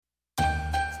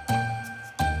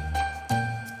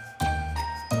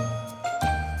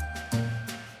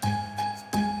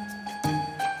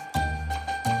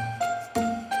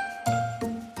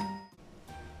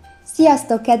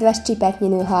Sziasztok, kedves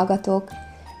csipetnyinő hallgatók!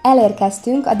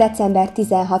 Elérkeztünk a december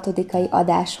 16-ai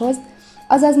adáshoz,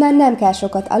 azaz már nem kell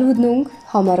sokat aludnunk,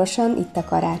 hamarosan itt a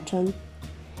karácsony.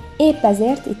 Épp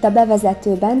ezért itt a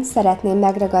bevezetőben szeretném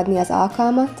megragadni az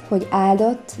alkalmat, hogy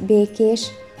áldott, békés,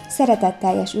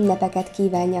 szeretetteljes ünnepeket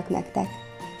kívánjak nektek.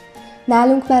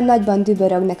 Nálunk már nagyban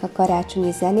dübörögnek a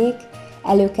karácsonyi zenék,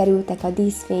 előkerültek a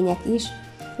díszfények is,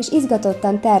 és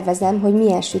izgatottan tervezem, hogy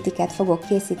milyen sütiket fogok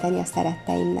készíteni a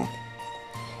szeretteimnek.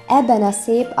 Ebben a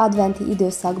szép adventi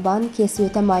időszakban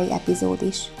készült a mai epizód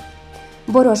is.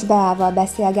 Boros Beával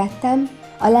beszélgettem,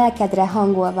 a lelkedre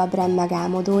hangolva Bren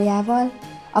megálmodójával,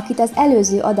 akit az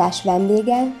előző adás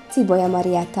vendége, Cibolya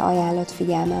Marietta ajánlott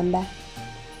figyelmembe.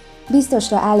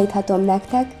 Biztosra állíthatom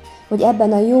nektek, hogy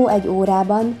ebben a jó egy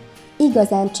órában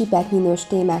igazán csipetnyinős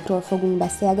témákról fogunk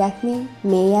beszélgetni,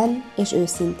 mélyen és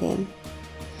őszintén.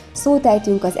 Szót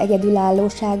ejtünk az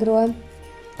egyedülállóságról,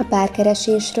 a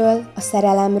párkeresésről, a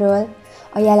szerelemről,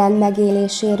 a jelen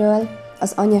megéléséről,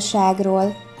 az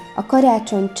anyaságról, a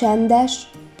karácsony csendes,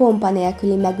 pompa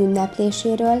nélküli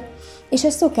megünnepléséről és a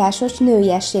szokásos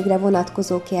nőiességre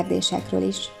vonatkozó kérdésekről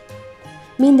is.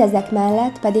 Mindezek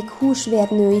mellett pedig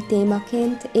húsvér-női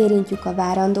témaként érintjük a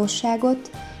várandóságot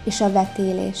és a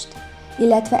vetélést,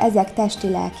 illetve ezek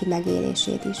testi-lelki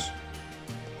megélését is.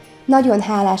 Nagyon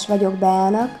hálás vagyok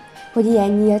Beának, hogy ilyen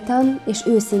nyíltan és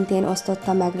őszintén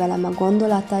osztotta meg velem a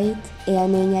gondolatait,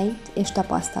 élményeit és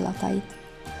tapasztalatait.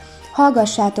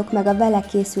 Hallgassátok meg a vele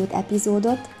készült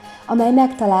epizódot, amely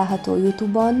megtalálható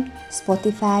YouTube-on,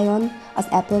 Spotify-on, az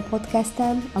Apple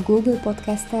Podcast-en, a Google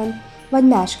Podcast-en vagy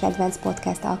más kedvenc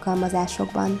podcast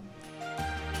alkalmazásokban.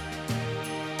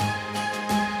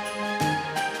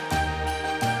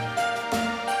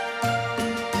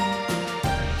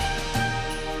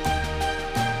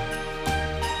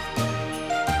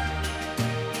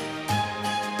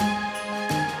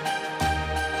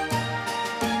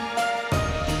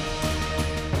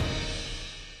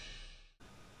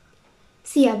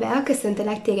 Szia, Bea!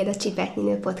 Köszöntelek téged a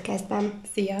Csipetnyinő podcastben.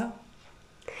 Szia!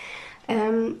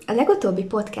 A legutóbbi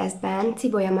podcastben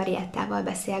Cibolya Mariettával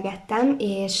beszélgettem,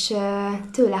 és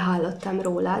tőle hallottam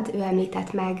rólad, ő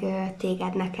említett meg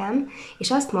téged nekem,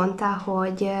 és azt mondta,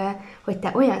 hogy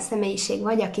te olyan személyiség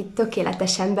vagy, aki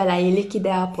tökéletesen beleillik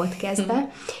ide a podcastbe,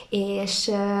 és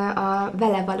a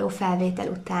vele való felvétel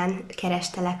után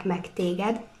kerestelek meg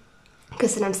téged.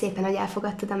 Köszönöm szépen, hogy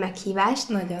elfogadtad a meghívást.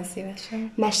 Nagyon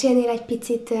szívesen. Mesélnél egy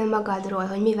picit magadról,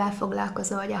 hogy mivel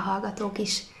foglalkozol, hogy a hallgatók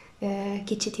is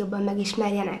kicsit jobban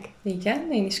megismerjenek? Igen,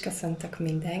 én is köszöntök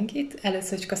mindenkit.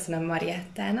 Először is köszönöm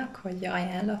Mariettának, hogy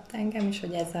ajánlott engem, és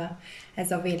hogy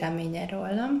ez a véleménye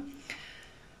rólam.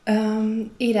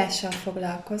 Írással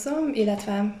foglalkozom,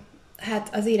 illetve hát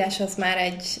az írás az már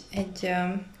egy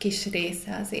kis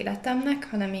része az életemnek,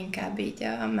 hanem inkább így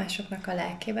másoknak a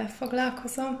lelkével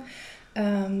foglalkozom.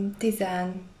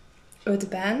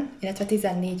 15-ben, illetve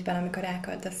 14-ben, amikor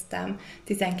elköltöztem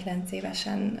 19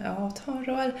 évesen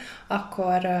otthonról,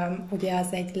 akkor ugye az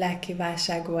egy lelki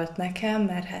válság volt nekem,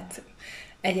 mert hát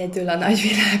egyedül a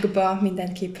nagyvilágba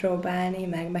mindent kipróbálni,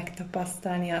 meg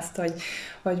megtapasztalni azt,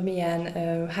 hogy milyen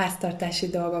háztartási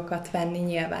dolgokat venni,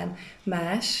 nyilván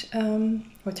más,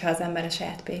 hogyha az ember a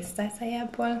saját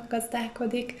pénztárcájából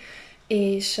gazdálkodik,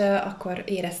 és akkor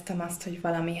éreztem azt, hogy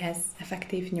valamihez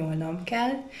effektív nyúlnom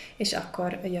kell, és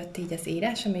akkor jött így az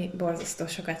írás, ami borzasztó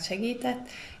sokat segített,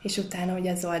 és utána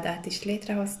ugye az oldalt is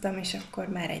létrehoztam, és akkor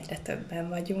már egyre többen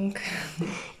vagyunk.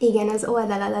 Igen, az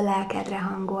oldalal a lelkedre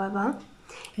hangolva.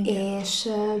 Igen. És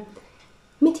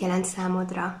mit jelent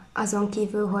számodra? Azon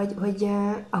kívül, hogy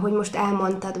ahogy most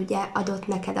elmondtad, ugye adott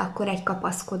neked akkor egy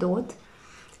kapaszkodót,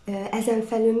 ezen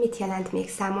felül mit jelent még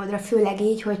számodra? Főleg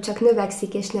így, hogy csak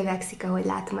növekszik és növekszik, ahogy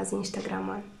látom az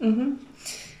Instagramon.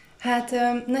 Hát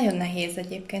nagyon nehéz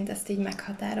egyébként ezt így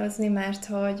meghatározni, mert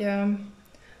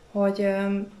hogy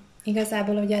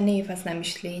igazából ugye a név az nem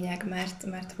is lényeg,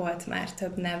 mert volt már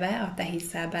több neve, a Te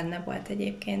hiszel benne volt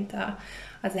egyébként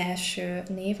az első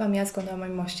név, ami azt gondolom,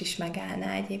 hogy most is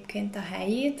megállná egyébként a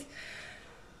helyét.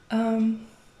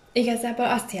 Igazából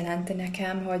azt jelenti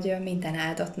nekem, hogy minden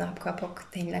áldott nap kapok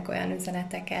tényleg olyan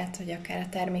üzeneteket, hogy akár a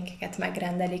termékeket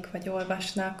megrendelik, vagy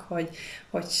olvasnak,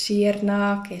 hogy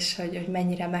sírnak, és hogy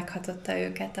mennyire meghatotta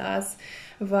őket az.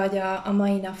 Vagy a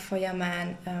mai nap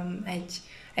folyamán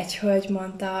egy hölgy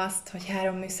mondta azt, hogy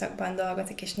 3 műszakban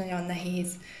dolgozik, és nagyon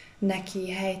nehéz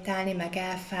neki helytállni, meg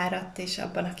elfáradt, és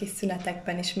abban a kis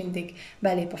szünetekben is mindig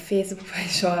belép a Facebookba,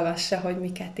 és olvassa, hogy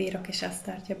miket írok, és azt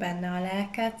tartja benne a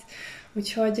lelket.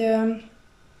 Úgyhogy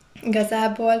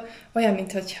igazából olyan,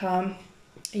 minthogyha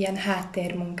ilyen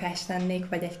háttérmunkás lennék,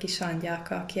 vagy egy kis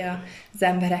angyalka, aki az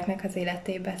embereknek az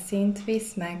életébe szint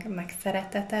visz, meg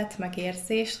szeretetet, meg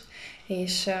érzést,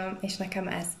 és nekem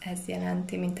ez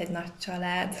jelenti, mint egy nagy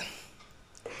család.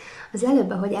 Az előbb,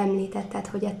 ahogy említetted,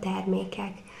 hogy a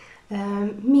termékek,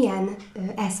 milyen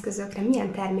eszközökre,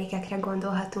 milyen termékekre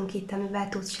gondolhatunk itt, amivel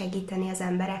tudsz segíteni az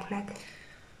embereknek?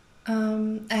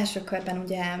 Első körben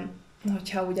ugye,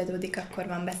 hogyha úgy adódik, akkor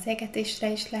van beszélgetésre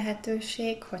is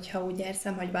lehetőség, hogyha úgy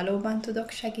érzem, hogy valóban tudok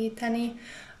segíteni.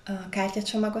 A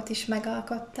kártyacsomagot is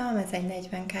megalkottam, ez egy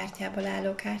 40 kártyából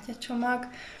álló kártyacsomag.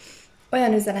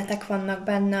 Olyan üzenetek vannak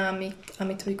benne,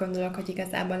 amit úgy gondolok, hogy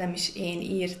igazából nem is én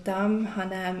írtam,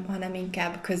 hanem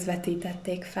inkább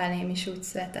közvetítették felém, és úgy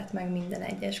született meg minden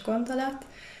egyes gondolat.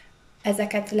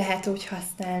 Ezeket lehet úgy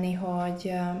használni,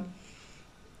 hogy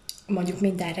mondjuk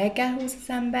minden reggel húz az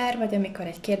ember, vagy amikor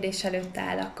egy kérdés előtt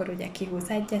áll, akkor ugye kihúz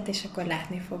egyet, és akkor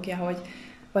látni fogja, hogy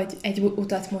vagy egy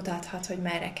utat mutathat, hogy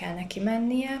merre kell neki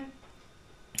mennie.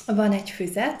 Van egy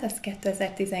füzet, ezt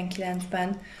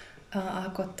 2019-ben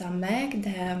alkottam meg,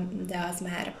 de az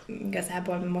már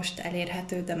igazából most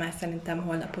elérhető, de már szerintem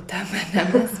holnap után már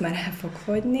nem lesz, mert el fog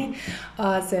fogyni.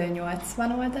 Az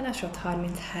 80 oldalas, ott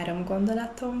 33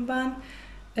 gondolatom van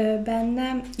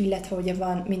benne, illetve ugye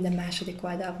van minden második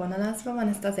oldal vonalazva van,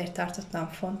 ezt azért tartottam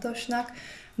fontosnak,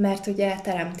 mert ugye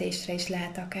teremtésre is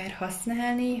lehet akár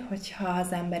használni, hogyha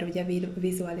az ember ugye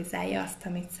vizualizálja azt,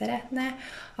 amit szeretne,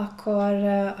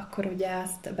 akkor ugye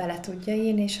azt bele tudja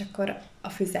írni, és akkor a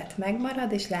füzet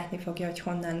megmarad, és látni fogja, hogy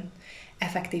honnan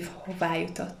effektív hová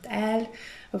jutott el,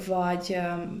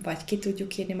 vagy ki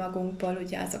tudjuk írni magunkból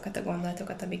ugye azokat a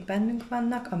gondolatokat, amik bennünk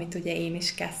vannak, amit ugye én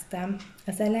is kezdtem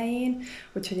az elején,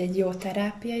 úgyhogy egy jó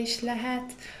terápia is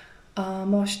lehet.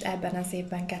 Most ebben az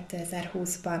évben,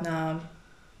 2020-ban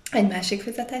egy másik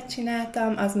füzetet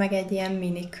csináltam, az meg egy ilyen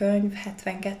mini könyv,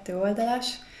 72 oldalas.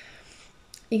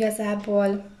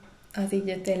 Igazából az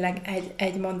így tényleg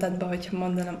egy mondatban, hogy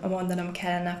mondanom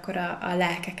kellene, akkor a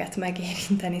lelkeket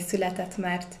megérinteni született,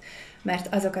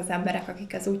 mert azok az emberek,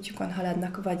 akik az útjukon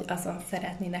haladnak, vagy azon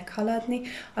szeretnének haladni,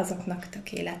 azoknak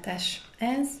tökéletes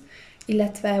ez.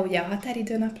 Illetve ugye a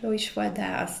határidőnapló is volt,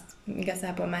 de azt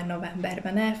igazából már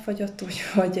novemberben elfogyott,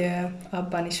 úgyhogy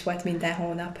abban is volt minden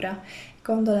hónapra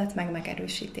gondolat, meg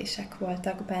megerősítések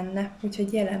voltak benne.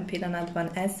 Úgyhogy jelen pillanatban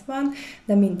ez van,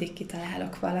 de mindig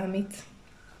kitalálok valamit.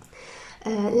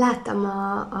 Láttam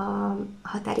a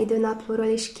határidőnaplóról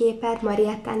is képet,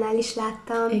 Mariettánál is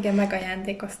láttam. Igen,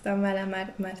 megajándékoztam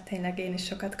vele, mert tényleg én is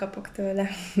sokat kapok tőle.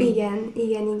 Igen,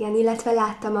 illetve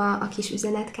láttam a kis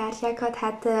üzenetkártyákat,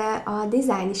 hát a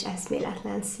dizájn is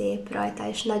eszméletlen szép rajta,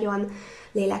 és nagyon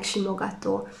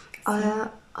léleksimogató.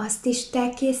 Azt is te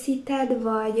készíted,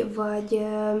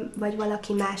 vagy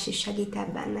valaki más is segít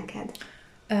ebben neked?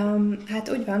 Hát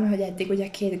úgy van, hogy eddig ugye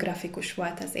 2 grafikus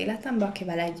volt az életemben,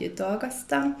 akivel együtt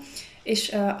dolgoztam,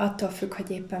 és attól függ,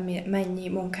 hogy éppen mennyi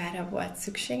munkára volt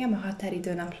szükségem, a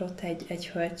határidőnaplót egy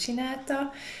hölgy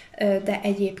csinálta, de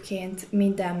egyébként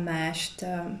minden mást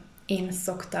én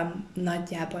szoktam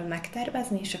nagyjából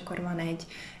megtervezni, és akkor van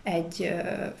egy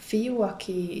fiú,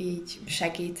 aki így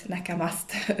segít nekem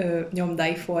azt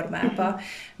nyomdai formába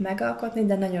megalkotni,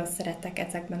 de nagyon szeretek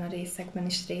ezekben a részekben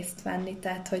is részt venni,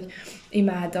 tehát hogy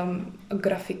imádom a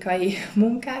grafikai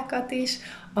munkákat is,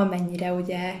 amennyire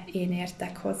ugye én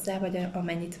értek hozzá, vagy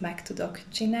amennyit meg tudok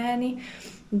csinálni,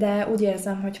 de úgy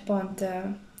érzem, hogy pont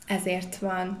ezért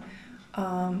van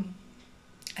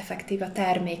effektív a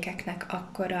termékeknek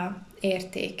akkora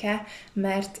értéke,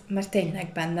 mert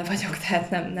tényleg benne vagyok,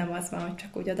 tehát nem az van, hogy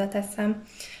csak úgy oda teszem,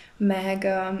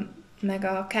 meg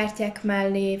a kártyák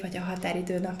mellé, vagy a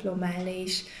határidőnapló mellé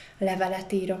is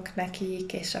levelet írok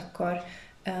nekik, és akkor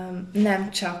nem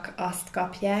csak azt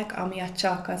kapják, ami a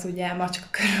csak az ugye macska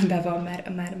körülben van,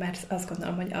 mert azt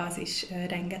gondolom, hogy az is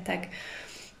rengeteg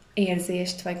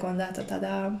érzést vagy gondolatot ad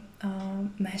a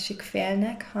másik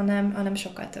félnek, hanem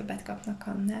sokkal többet kapnak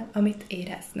annál, amit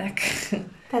éreznek.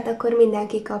 Tehát akkor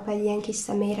mindenki kap egy ilyen kis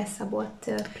személyre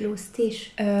szabott pluszt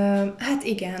is? Hát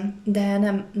igen, de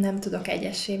nem tudok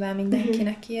egyesével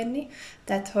mindenkinek írni,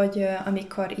 tehát hogy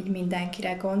amikor így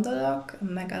mindenkire gondolok,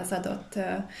 meg az adott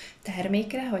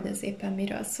termékre, hogy az éppen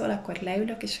miről szól, akkor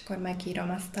leülök, és akkor megírom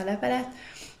azt a levelet,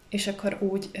 és akkor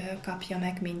úgy kapja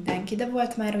meg mindenki. De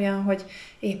volt már olyan, hogy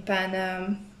éppen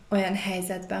olyan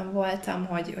helyzetben voltam,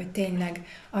 hogy tényleg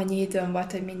annyi időm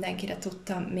volt, hogy mindenkire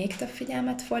tudtam még több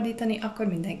figyelmet fordítani, akkor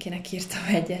mindenkinek írtam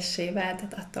egyesével,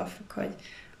 tehát attól függ,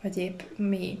 hogy épp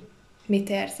mit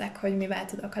érzek, hogy mivel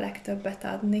tudok a legtöbbet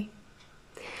adni.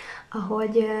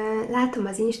 Ahogy látom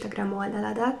az Instagram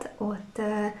oldaladat, ott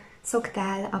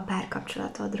Szoktál a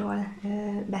párkapcsolatodról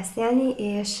beszélni,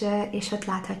 és ott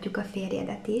láthatjuk a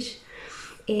férjedet is.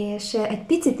 És egy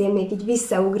picit én még így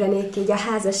visszaugranék így a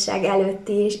házasság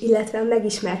előtti, illetve a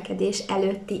megismerkedés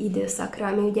előtti időszakra,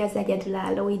 ami ugye az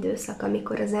egyedülálló időszak,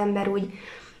 amikor az ember úgy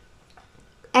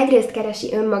egyrészt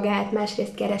keresi önmagát,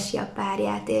 másrészt keresi a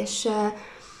párját, és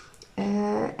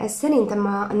ez szerintem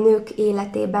a nők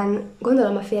életében,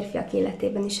 gondolom a férfiak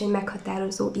életében is egy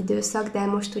meghatározó időszak, de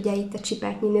most ugye itt a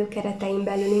Csipátnyi Nők keretein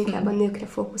belül inkább a nőkre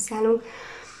fókuszálunk.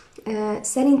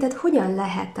 Szerinted hogyan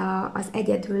lehet az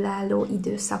egyedülálló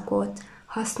időszakot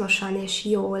hasznosan és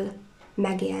jól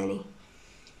megélni?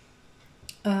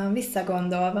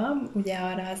 Visszagondolva, ugye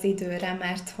arra az időre,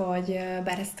 mert hogy,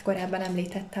 bár ezt korábban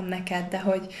említettem neked, de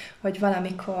hogy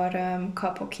valamikor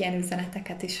kapok ilyen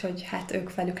üzeneteket is, hogy hát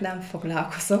ők velük nem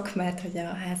foglalkozok, mert hogy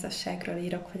a házasságról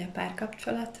írok, vagy a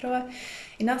párkapcsolatról.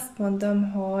 Én azt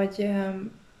mondom,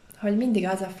 hogy mindig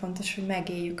az a fontos, hogy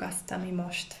megéljük azt, ami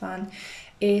most van.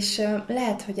 És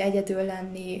lehet, hogy egyedül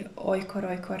lenni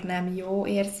olykor-olykor nem jó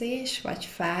érzés, vagy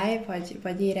fáj,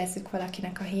 vagy érezzük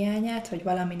valakinek a hiányát, vagy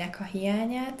valaminek a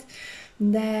hiányát,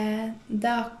 de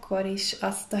akkor is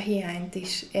azt a hiányt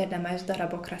is érdemes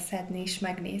darabokra szedni, és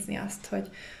megnézni azt,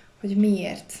 hogy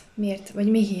miért,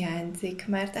 vagy mi hiányzik.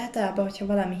 Mert általában, hogyha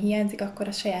valami hiányzik, akkor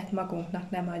a saját magunknak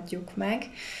nem adjuk meg,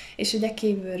 és ugye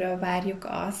kívülről várjuk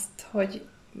azt, hogy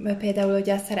például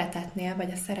ugye a szeretetnél,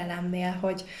 vagy a szerelemnél,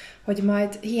 hogy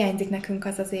majd hiányzik nekünk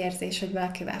az az érzés, hogy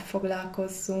valakivel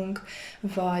foglalkozzunk,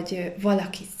 vagy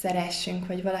valakit szeressünk,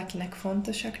 vagy valakinek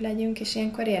fontosak legyünk, és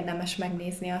ilyenkor érdemes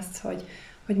megnézni azt,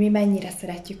 hogy mi mennyire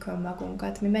szeretjük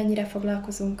önmagunkat, mi mennyire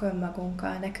foglalkozunk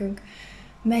önmagunkkal, nekünk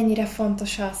mennyire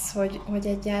fontos az, hogy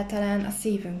egyáltalán a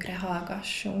szívünkre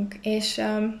hallgassunk. És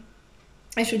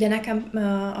ugye nekem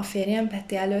a férjem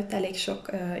Peti előtt elég sok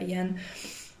ilyen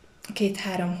 2-3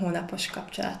 hónapos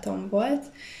kapcsolatom volt,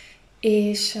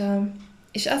 és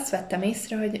azt vettem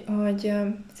észre, hogy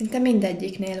szinte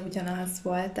mindegyiknél ugyanaz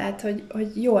volt, tehát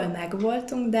hogy jól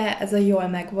megvoltunk, de ez a jól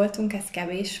megvoltunk, ez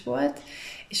kevés volt,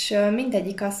 és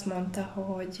mindegyik azt mondta,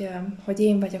 hogy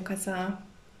én vagyok az a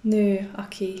nő,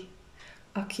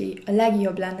 aki a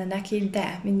legjobb lenne neki,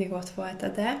 de mindig ott volt a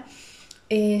de,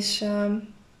 és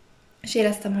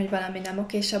éreztem, hogy valami nem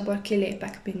oké, és abból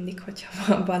kilépek mindig,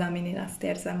 hogyha valaminél azt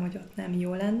érzem, hogy ott nem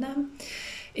jó lenne.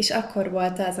 És akkor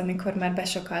volt az, amikor már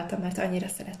besokaltam, mert annyira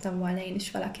szerettem volna én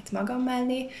is valakit magam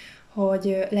mellé,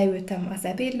 hogy leültem az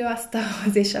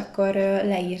ebédlőasztalhoz, és akkor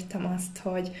leírtam azt,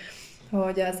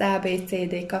 hogy az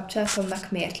ABCD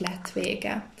kapcsolatomnak miért lett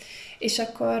vége. És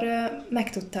akkor meg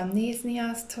tudtam nézni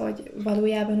azt, hogy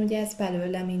valójában ugye ez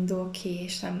belőlem indul ki,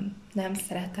 és nem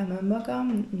szeretem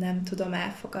önmagam, nem tudom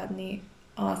elfogadni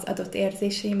az adott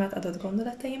érzéseimet, adott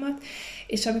gondolataimat,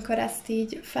 és amikor ezt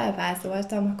így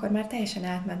felvázoltam, akkor már teljesen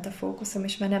átment a fókuszom,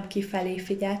 és már nem kifelé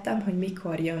figyeltem, hogy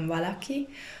mikor jön valaki,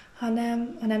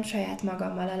 hanem saját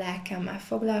magammal, a lelkemmel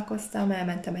foglalkoztam,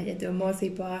 elmentem egyedül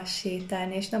moziba,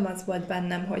 sétálni, és nem az volt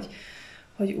bennem,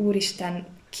 hogy Úristen,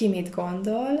 ki mit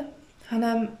gondol,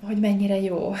 hanem hogy mennyire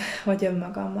jó, hogy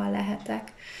önmagammal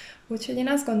lehetek. Úgyhogy én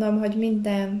azt gondolom, hogy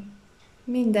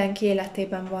mindenki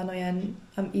életében van olyan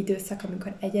időszak,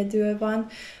 amikor egyedül van,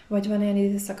 vagy van olyan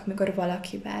időszak, amikor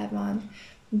valakivel van.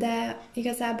 De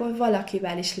igazából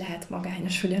valakivel is lehet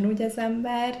magányos ugyanúgy az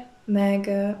ember,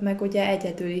 meg ugye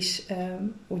egyedül is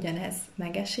ugyanez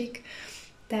megesik.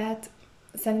 Tehát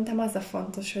szerintem az a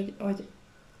fontos, hogy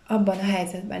abban a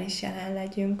helyzetben is jelen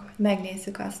legyünk, hogy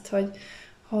megnézzük azt,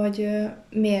 hogy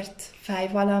miért fáj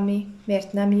valami,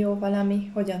 miért nem jó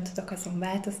valami, hogyan tudok azon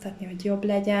változtatni, hogy jobb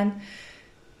legyen,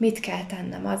 mit kell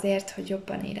tennem azért, hogy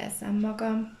jobban érezzem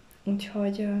magam.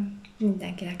 Úgyhogy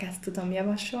mindenkinek ezt tudom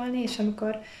javasolni, és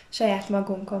amikor saját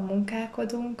magunkon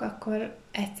munkálkodunk, akkor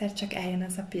egyszer csak eljön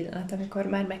az a pillanat, amikor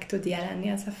már meg tud jelenni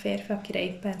az a férfi, akire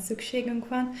éppen szükségünk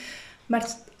van,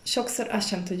 mert sokszor azt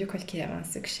sem tudjuk, hogy kire van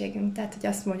szükségünk. Tehát, hogy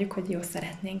azt mondjuk, hogy jó,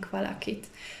 szeretnénk valakit.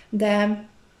 De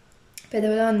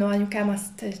például annó anyukám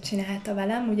azt csinálta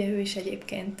velem, ugye ő is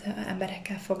egyébként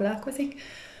emberekkel foglalkozik,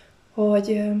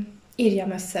 hogy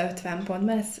írjam össze 50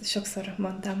 pontban, ezt sokszor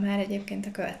mondtam már egyébként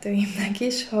a követőimnek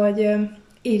is, hogy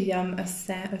írjam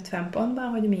össze 50 pontban,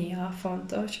 hogy mi a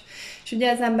fontos. És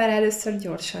ugye az ember először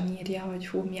gyorsan írja, hogy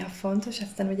mi a fontos,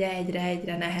 aztán ugye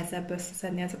egyre nehezebb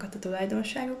összeszedni azokat a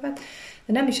tulajdonságokat,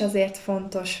 de nem is azért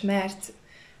fontos, mert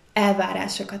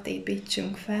elvárásokat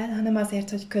építsünk fel, hanem azért,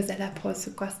 hogy közelebb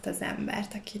hozzuk azt az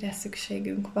embert, akire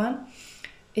szükségünk van.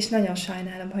 És nagyon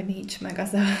sajnálom, hogy nincs meg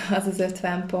az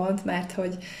 50 pont,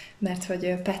 mert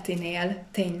hogy Petinél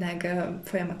tényleg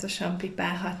folyamatosan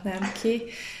pipálhatnám ki.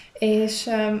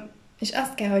 És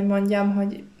azt kell, hogy mondjam,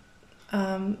 hogy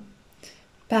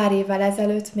pár évvel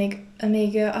ezelőtt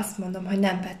még azt mondom, hogy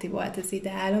nem Peti volt az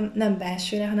ideálom, nem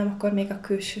belsőre, hanem akkor még a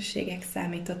külsőségek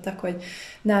számítottak, hogy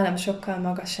nálam sokkal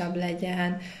magasabb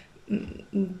legyen,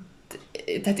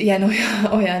 tehát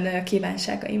olyan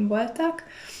kívánságaim voltak,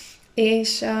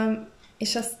 és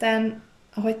aztán,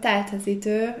 ahogy telt az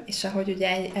idő, és ahogy ugye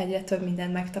egyre több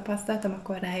mindent megtapasztaltam,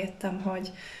 akkor rájöttem,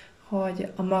 hogy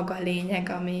a maga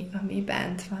lényeg, ami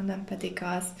bent van, nem pedig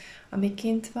az, ami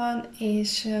kint van,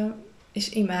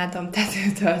 és imádom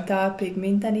tetőtől talpig,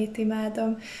 mindenit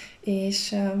imádom,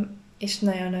 és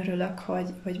nagyon örülök,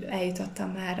 hogy eljutottam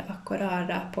már akkor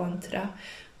arra a pontra,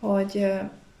 hogy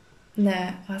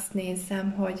ne azt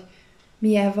nézzem, hogy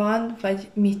milyen van, vagy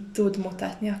mit tud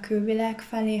mutatni a külvilág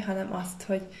felé, hanem azt,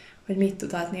 hogy mit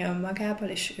tud adni önmagából,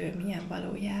 és ő milyen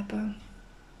valójában.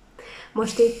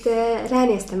 Most itt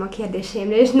ránéztem a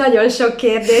kérdéseimre, és nagyon sok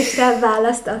kérdésre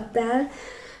választ adtál.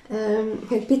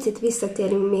 Egy picit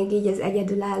visszatérünk még így az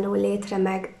egyedülálló létre,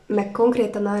 meg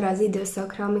konkrétan arra az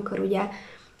időszakra, amikor ugye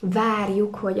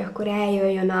várjuk, hogy akkor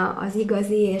eljöjjön az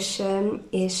igazi,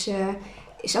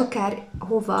 és akár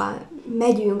hova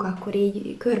megyünk, akkor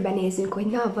így körbenézünk, hogy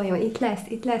na, vajon itt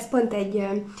lesz. Pont egy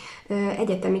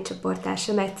egyetemi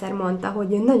csoporttársam egyszer mondta,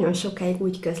 hogy ő nagyon sokáig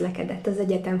úgy közlekedett az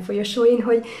egyetem folyosóin,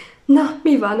 hogy na,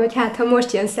 mi van, hogy hát ha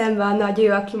most jön szembe a nagy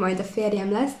ő, aki majd a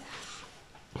férjem lesz.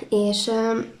 És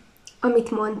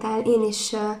amit mondtál, én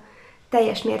is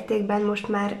teljes mértékben most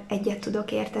már egyet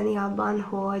tudok érteni abban,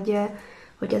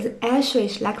 hogy az első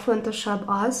és legfontosabb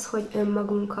az, hogy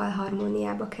önmagunkkal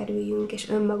harmóniába kerüljünk, és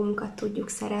önmagunkat tudjuk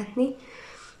szeretni,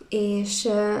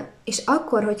 és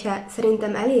akkor, hogyha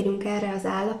szerintem elérünk erre az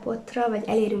állapotra, vagy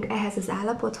elérünk ehhez az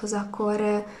állapothoz,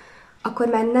 akkor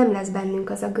már nem lesz bennünk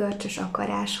az a görcsös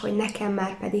akarás, hogy nekem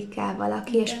már pedig kell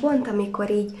valaki, igen. És pont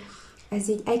amikor ez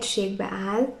így egységbe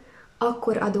áll,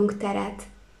 akkor adunk teret,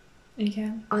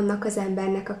 igen, annak az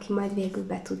embernek, aki majd végül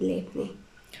be tud lépni.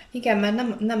 Igen,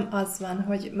 mert nem az van,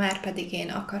 hogy már pedig én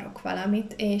akarok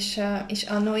valamit, és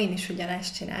annó én is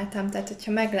ugyanezt csináltam. Tehát,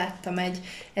 hogyha megláttam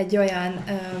egy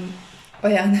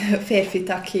olyan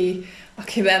férfit,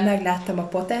 akivel megláttam a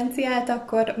potenciált,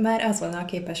 akkor már azonnal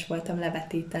képes voltam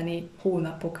levetíteni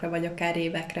hónapokra, vagy akár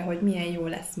évekre, hogy milyen jó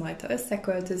lesz majd, ha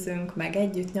összeköltözünk, meg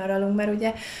együtt nyaralunk, mert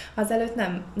ugye azelőtt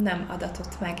nem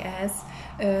adatott meg ez,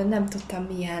 nem tudtam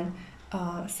milyen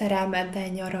a szerelmeddel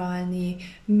nyaralni,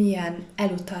 milyen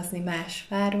elutazni más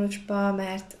városba,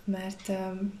 mert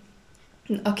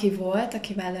aki volt,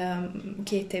 akivel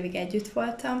 2 évig együtt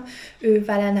voltam, ő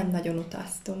vele nem nagyon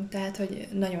utaztunk, tehát hogy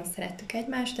nagyon szerettük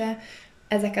egymást, de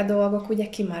ezek a dolgok ugye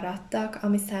kimaradtak,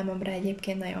 ami számomra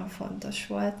egyébként nagyon fontos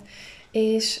volt.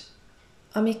 És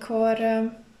amikor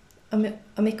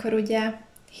ugye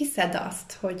hiszed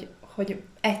azt, hogy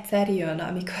egyszer jön,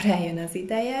 amikor eljön az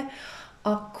ideje,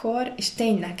 akkor, és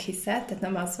tényleg hiszed, tehát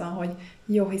nem az van, hogy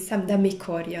jó, hiszem, de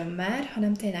mikor jön már,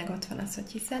 hanem tényleg ott van az,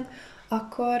 hogy hiszed,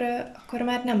 akkor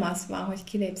már nem az van, hogy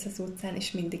kilépsz az utcán,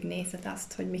 és mindig nézed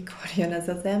azt, hogy mikor jön az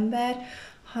az ember,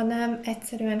 hanem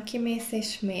egyszerűen kimész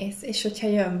és mész, és hogyha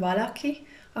jön valaki,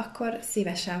 akkor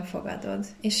szívesen fogadod.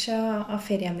 És a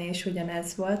férjemnél is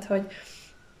ugyanez volt, hogy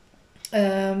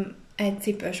egy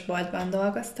cipősboltban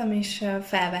dolgoztam, és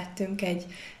felvettünk egy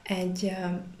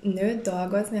nőt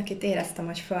dolgozni, akit éreztem,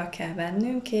 hogy fel kell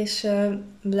vennünk, és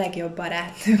legjobb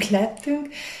barátnők lettünk,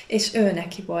 és ő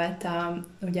neki volt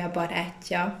ugye a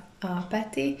barátja, a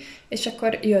Peti, és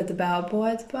akkor jött be a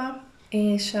boltba,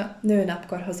 és a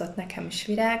nőnapkor hozott nekem is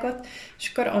virágot,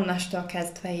 és akkor onnastól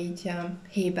kezdve így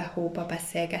hébe-hóba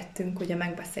beszélgettünk, ugye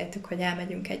megbeszéltük, hogy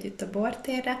elmegyünk együtt a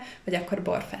bortérre, vagy akkor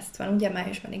borfest van, ugye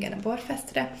májusban igen a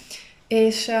borfestre,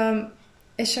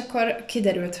 és akkor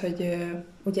kiderült, hogy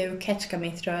ugye ő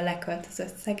Kecskemétről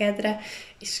leköltözött Szegedre,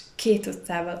 és 2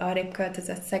 utcával arrébb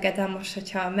költözött Szegeden. Most,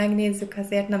 hogyha megnézzük,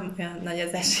 azért nem olyan nagy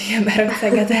az esélye, mert a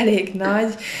Szeged elég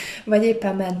nagy, vagy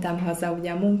éppen mentem haza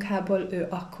ugye a munkából, ő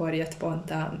akkor jött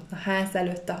pont a ház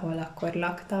előtt, ahol akkor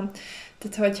laktam.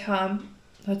 Tehát,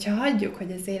 hogyha hagyjuk,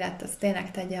 hogy az élet az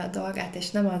tényleg tegye a dolgát,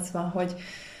 és nem az van, hogy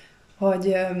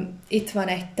itt van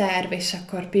egy terv, és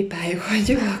akkor pipáljuk, hogy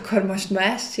jó, akkor most ma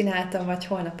ezt csináltam, vagy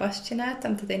holnap azt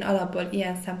csináltam. Tehát én alapból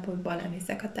ilyen szempontból nem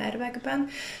hiszek a tervekben.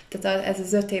 Tehát ez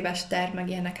az 5 éves terv, meg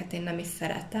ilyeneket én nem is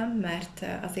szeretem, mert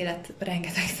az élet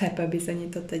rengetegszer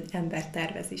bizonyított, hogy ember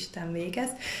tervez, Isten végez.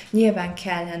 Nyilván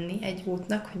kell lenni egy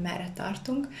útnak, hogy merre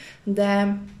tartunk,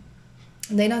 de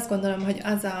én azt gondolom, hogy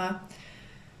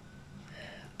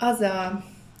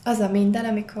az a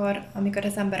minden, amikor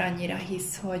az ember annyira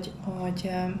hisz, hogy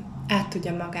át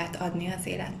tudja magát adni az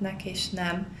életnek, és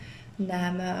nem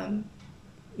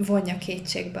vonja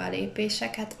kétségbe a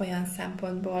lépéseket olyan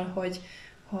szempontból,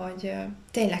 hogy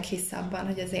tényleg hisz abban,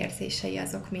 hogy az érzései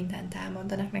azok mindent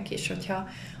elmondanak neki, és hogyha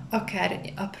akár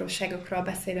apróságokról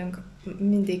beszélünk,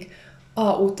 mindig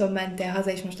A úton mentél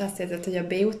haza, és most azt érzed, hogy a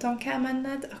B úton kell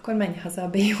menned, akkor menj haza a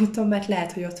B úton, mert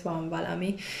lehet, hogy ott van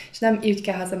valami. És nem így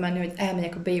kell hazamenni, hogy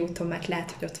elmegyek a B úton, mert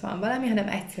lehet, hogy ott van valami, hanem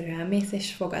egyszerűen mész,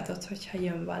 és fogadod, hogyha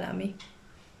jön valami.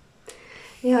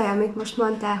 Jaj, amit most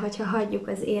mondtál, hogyha hagyjuk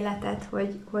az életet,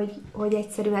 hogy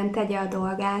egyszerűen tegye a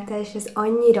dolgát, és ez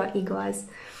annyira igaz.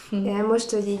 Most,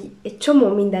 hogy így egy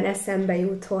csomó minden eszembe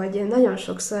jut, hogy nagyon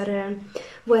sokszor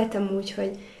voltam úgy,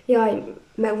 hogy jaj,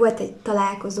 meg volt egy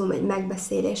találkozóm, egy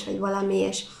megbeszélés, vagy valami,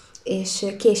 és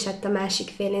késett a másik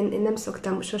fél. Én nem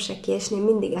szoktam sose késni,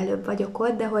 mindig előbb vagyok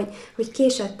ott, de hogy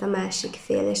késett a másik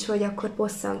fél, és hogy akkor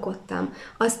bosszankodtam.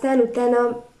 Aztán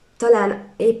utána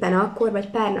talán éppen akkor, vagy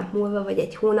pár nap múlva, vagy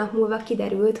egy hónap múlva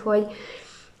kiderült,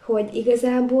 hogy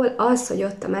igazából az, hogy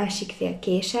ott a másik fél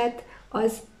késett,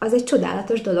 az egy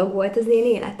csodálatos dolog volt az én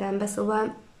életemben,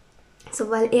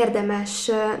 szóval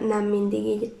érdemes nem mindig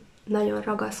így nagyon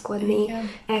ragaszkodni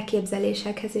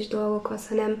elképzelésekhez és dolgokhoz,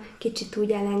 hanem kicsit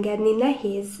úgy elengedni.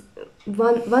 Nehéz.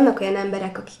 Vannak olyan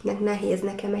emberek, akiknek nehéz,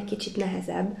 nekem egy kicsit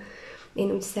nehezebb.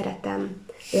 Én úgy szeretem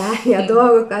látni a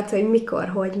dolgokat, hogy mikor,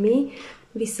 hogy mi,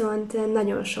 viszont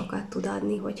nagyon sokat tud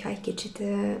adni, hogyha egy kicsit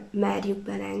merjük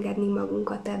belengedni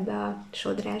magunkat ebbe a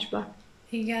sodrásba.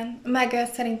 Igen, meg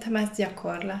szerintem ez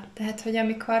gyakorlat. Tehát, hogy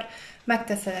amikor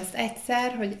megteszed ezt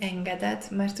egyszer, hogy engeded,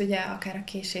 mert ugye akár a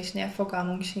késésnél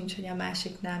fogalmunk sincs, hogy a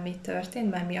másiknál mi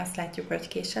történt, mert mi azt látjuk, hogy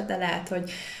késed, de lehet,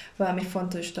 hogy valami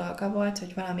fontos dolga volt,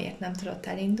 hogy valamiért nem tudott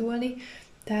elindulni.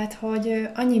 Tehát, hogy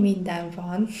annyi minden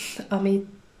van,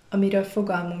 amiről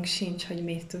fogalmunk sincs, hogy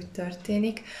miért úgy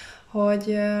történik,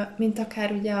 hogy mint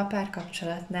akár ugye a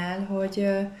párkapcsolatnál,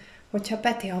 hogyha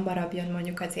Peti hamarabb jön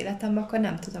mondjuk az életembe, akkor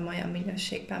nem tudom olyan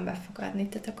minőségben befogadni,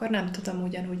 tehát akkor nem tudom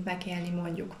ugyanúgy megélni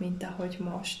mondjuk, mint ahogy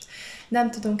most.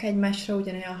 Nem tudunk egymásra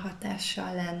ugyanolyan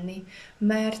hatással lenni,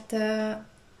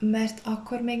 mert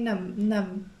akkor még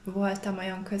nem voltam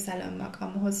olyan közel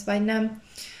önmagamhoz, vagy nem,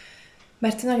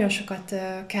 mert nagyon sokat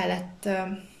kellett,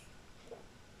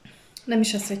 nem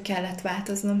is az, hogy kellett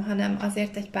változnom, hanem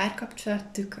azért egy párkapcsolat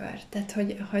tükör. Tehát,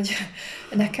 hogy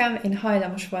nekem, én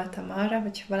hajlamos voltam arra,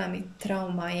 hogy valami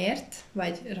traumaért,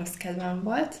 vagy rossz kedvem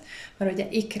volt, mert ugye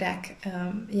ikrek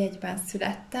jegyben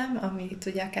születtem, amit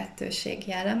ugye a kettőség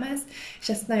jellemez, és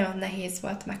ezt nagyon nehéz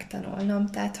volt megtanulnom.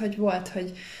 Tehát, hogy volt,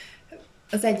 hogy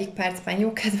az egyik percben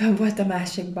jó kedvem volt, a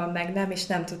másikban meg nem, és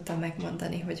nem tudtam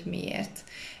megmondani, hogy miért.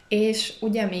 És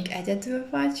ugye míg egyedül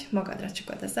vagy, magadra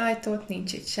csukod az ajtót,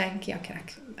 nincs itt senki,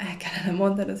 akinek el kellene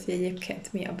mondanod, hogy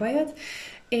egyébként mi a bajod,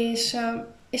 és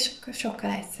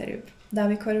sokkal egyszerűbb. De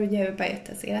amikor ugye ő bejött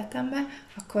az életembe,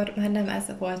 akkor már nem ez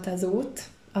volt az út,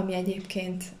 ami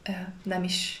egyébként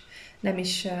nem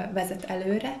is vezet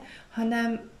előre,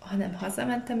 hanem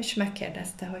hazamentem, és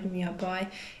megkérdezte, hogy mi a baj.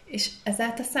 És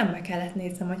ezáltal szembe kellett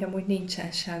néznem, hogy amúgy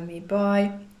nincsen semmi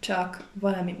baj, csak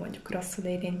valami mondjuk rosszul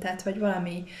érintett, vagy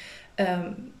valami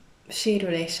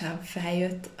sérülésem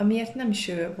feljött, amiért nem is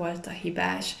ő volt a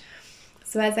hibás.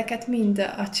 Szóval ezeket mind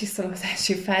a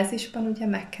csiszolódási fázisban ugye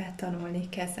meg kell tanulni,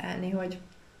 kezelni,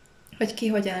 hogy ki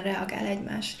hogyan reagál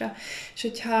egymásra. És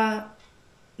hogyha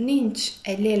nincs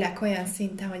egy lélek olyan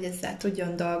szinten, hogy ezzel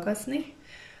tudjon dolgozni,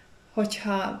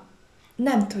 hogyha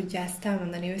nem tudja ezt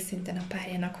elmondani őszintén a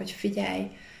párjának, hogy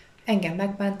figyelj, engem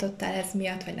megbántottál ez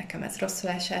miatt, vagy nekem ez rosszul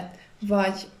esett,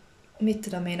 vagy mit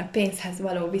tudom én, a pénzhez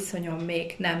való viszonyom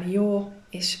még nem jó,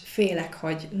 és félek,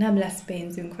 hogy nem lesz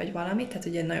pénzünk, vagy valami, tehát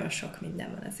ugye nagyon sok minden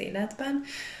van az életben,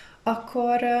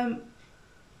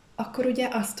 akkor ugye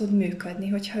azt tud működni,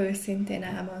 hogyha őszintén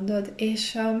elmondod,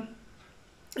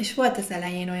 és volt az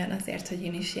elején olyan azért, hogy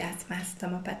én is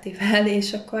játszmáztam a Petivel,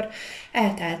 és akkor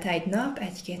eltelt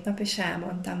egy-két nap, és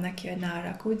elmondtam neki, hogy ne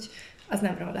haragudj, az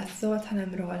nem rólad szólt,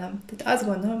 hanem rólam. Tehát azt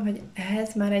gondolom, hogy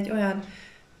ehhez már egy olyan,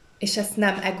 és ezt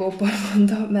nem egóból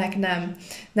mondom, meg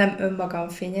nem önmagam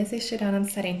fényezésére, hanem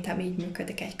szerintem így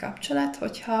működik egy kapcsolat,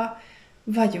 hogyha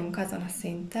vagyunk azon a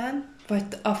szinten, vagy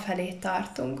afelé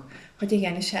tartunk, hogy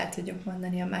igenis el tudjuk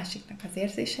mondani a másiknak az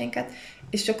érzéseinket,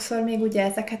 és sokszor még ugye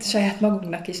ezeket saját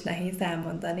magunknak is nehéz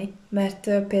elmondani, mert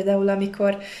például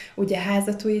amikor ugye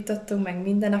házat újítottunk, meg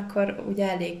minden, akkor ugye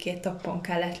eléggé toppon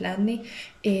kellett lenni,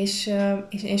 és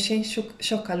én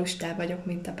sokkal lustább vagyok,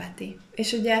 mint a Peti.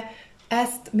 És ugye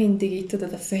ezt mindig így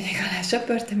tudod, a szőnyeg alá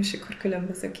söpörtem, és akkor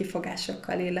különböző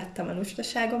kifogásokkal illettem a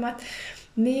lustaságomat.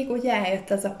 Még ugye eljött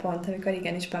az a pont, amikor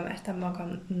igenis bemertem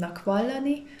magamnak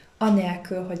vallani,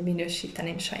 anélkül, hogy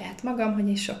minősíteném saját magam, hogy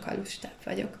én sokkal lustább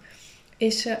vagyok.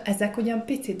 És ezek ugyan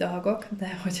pici dolgok,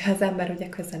 de hogyha az ember ugye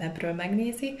közelebbről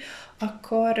megnézi,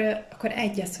 akkor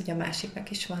egy az, hogy a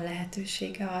másiknak is van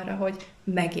lehetősége arra, hogy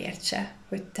megértse,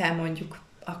 hogy te mondjuk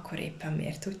akkor éppen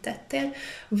miért úgy tettél.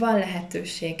 Van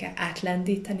lehetősége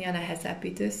átlendíteni a nehezebb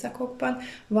időszakokban,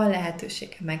 van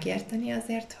lehetősége megérteni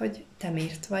azért, hogy te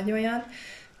miért vagy olyan.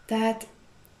 Tehát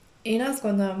én azt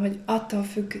gondolom, hogy attól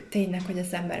függ tényleg, hogy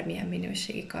az ember milyen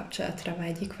minőségi kapcsolatra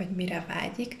vágyik, vagy mire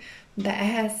vágyik, de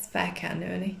ehhez fel kell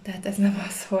nőni. Tehát ez nem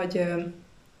az,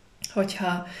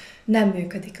 hogyha nem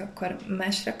működik, akkor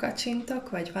másra kacsintok,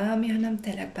 vagy valami, hanem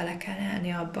tényleg bele kell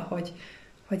állni abba,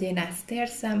 hogy én ezt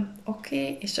érzem,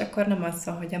 oké, és akkor nem az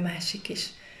van, hogy a másik is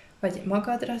vagy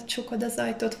magadra csukod az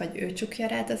ajtót, vagy ő csukja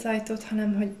rád az ajtót,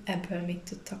 hanem hogy ebből mit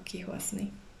tudtok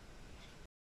kihozni.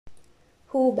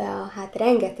 Hú, Bea, hát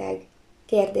rengeteg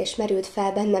kérdés merült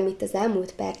fel bennem itt az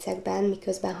elmúlt percekben,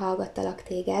 miközben hallgattalak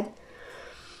téged.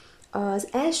 Az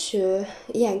első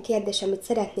ilyen kérdés, amit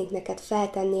szeretnék neked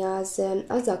feltenni, az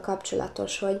azzal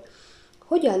kapcsolatos, hogy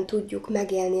hogyan tudjuk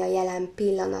megélni a jelen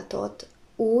pillanatot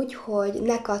úgy, hogy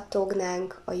ne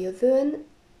kattognánk a jövőn,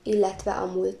 illetve a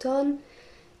múlton,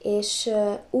 és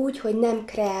úgy, hogy nem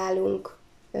kreálunk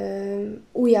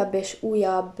újabb és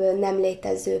újabb nem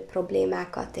létező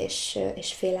problémákat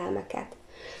és félelmeket.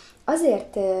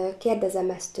 Azért kérdezem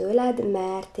ezt tőled,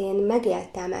 mert én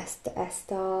megéltem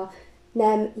ezt a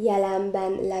nem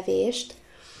jelenben levést.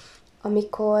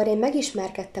 Amikor én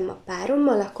megismerkedtem a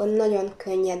párommal, akkor nagyon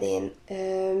könnyedén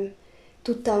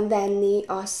tudtam venni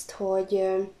azt, hogy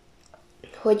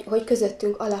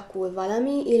közöttünk alakul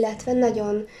valami, illetve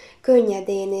nagyon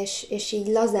könnyedén és így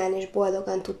lazán és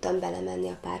boldogan tudtam belemenni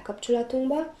a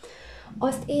párkapcsolatunkba.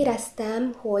 Azt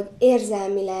éreztem, hogy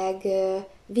érzelmileg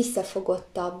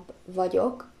visszafogottabb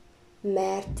vagyok,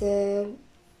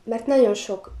 mert nagyon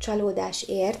sok csalódás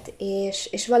ért,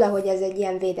 és valahogy ez egy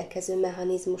ilyen védekező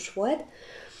mechanizmus volt.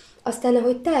 Aztán,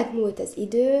 ahogy telt múlt az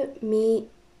idő, mi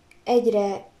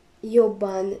egyre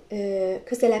jobban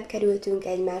közelebb kerültünk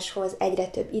egymáshoz, egyre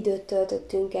több időt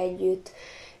töltöttünk együtt,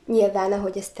 nyilván,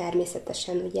 ahogy ez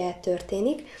természetesen ugye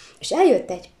történik, és eljött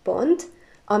egy pont,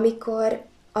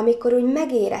 amikor úgy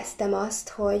megéreztem azt,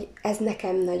 hogy ez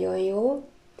nekem nagyon jó,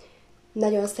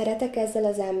 nagyon szeretek ezzel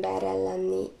az emberrel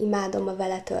lenni, imádom a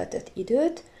vele töltött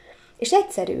időt, és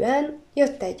egyszerűen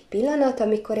jött egy pillanat,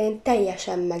 amikor én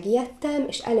teljesen megijedtem,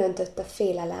 és elöntött a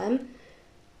félelem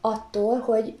attól,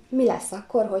 hogy mi lesz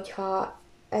akkor, hogyha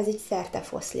ez így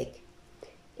szertefoszlik.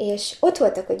 És ott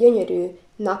voltak a gyönyörű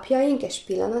napjaink és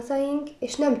pillanataink,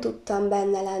 és nem tudtam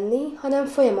benne lenni, hanem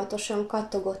folyamatosan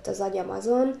kattogott az agyam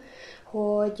azon,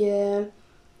 hogy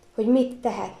mit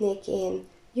tehetnék én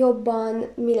jobban,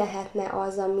 mi lehetne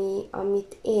az,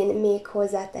 amit én még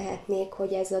hozzátehetnék,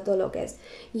 hogy ez a dolog ez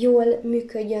jól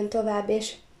működjön tovább,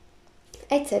 és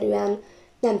egyszerűen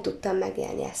nem tudtam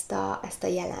megélni ezt a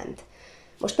jelent.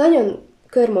 Most nagyon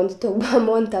körmondatokban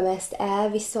mondtam ezt el,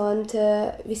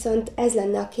 viszont ez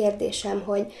lenne a kérdésem,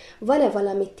 hogy van-e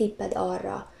valami tipped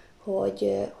arra,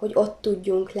 hogy ott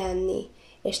tudjunk lenni,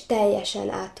 és teljesen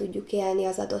át tudjuk élni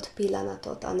az adott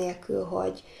pillanatot, anélkül,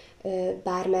 hogy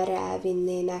bármerre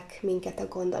elvinnének minket a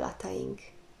gondolataink.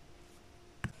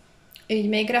 Így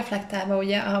még reflektálva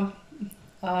ugye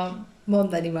a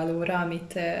mondani valóra,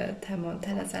 amit te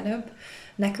mondtál az előbb,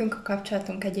 nekünk a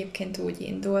kapcsolatunk egyébként úgy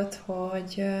indult,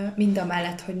 hogy mind a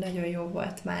mellett, hogy nagyon jó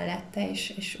volt mellette,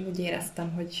 és úgy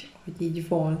éreztem, hogy így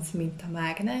vonz, mint a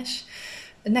mágnes.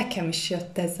 Nekem is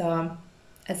jött ez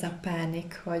a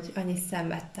pánik, hogy annyit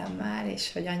szenvedtem már,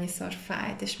 és hogy annyiszor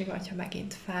fájt, és mi van, ha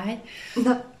megint fáj.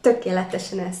 Na,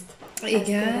 tökéletesen ezt.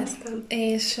 Igen,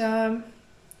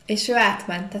 és ő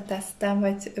átment a tesztem,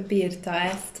 vagy bírta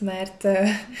ezt,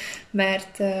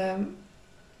 mert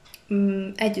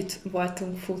együtt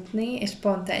voltunk futni, és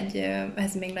pont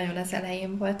ez még nagyon az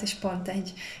elején volt, és pont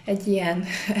egy ilyen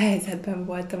helyzetben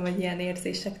voltam, vagy ilyen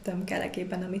érzések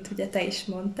tömkelegében, amit ugye te is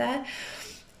mondtál,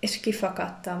 és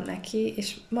kifakadtam neki,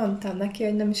 és mondtam neki,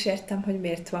 hogy nem is értem, hogy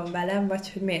miért van velem,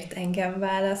 vagy hogy miért engem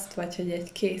választ, vagy hogy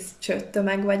egy kész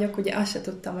csőttömeg vagyok. Ugye azt se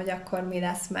tudtam, hogy akkor mi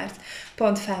lesz, mert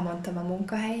pont felmondtam a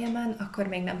munkahelyemen, akkor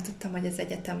még nem tudtam, hogy az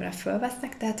egyetemre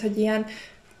fölvesznek, tehát hogy ilyen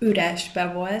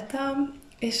üresbe voltam,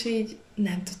 és így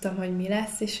nem tudtam, hogy mi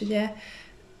lesz, és ugye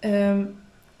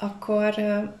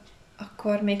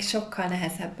akkor még sokkal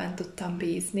nehezebben tudtam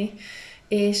bízni.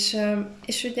 És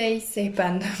ugye így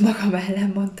szépen magam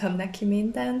ellen mondtam neki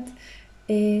mindent,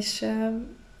 és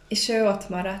ő ott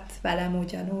maradt velem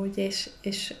ugyanúgy,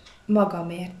 és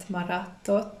magamért maradt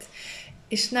ott,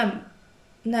 és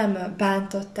nem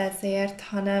bántott ezért,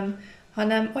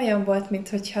 hanem olyan volt,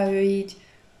 mintha ő így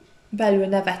belül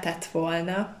nevetett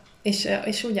volna,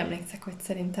 És úgy emlékszek, hogy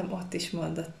szerintem ott is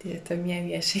mondott ilyet, hogy milyen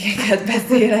hülyeségeket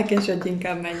beszélek, és hogy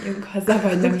inkább menjünk haza,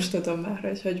 vagy nem is tudom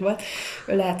már, hogy volt.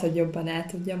 Ő lehet, hogy jobban el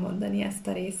tudja mondani ezt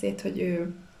a részét, hogy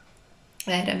ő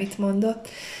erre mit mondott.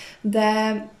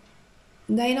 De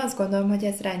én azt gondolom, hogy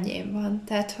ez rendjén van.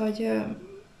 Tehát, hogy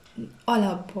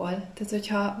alapból, tehát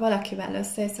hogyha valakivel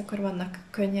összejössz, akkor vannak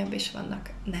könnyebb és vannak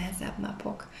nehezebb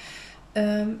napok.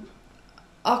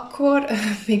 Akkor,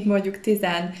 még mondjuk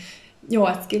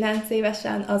 18-9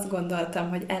 évesen azt gondoltam,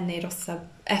 hogy ennél rosszabb,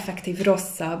 effektív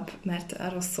rosszabb, mert a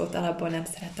rossz szót alapból nem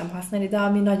szeretem használni, de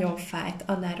ami nagyon fájt,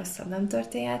 annál rosszabb nem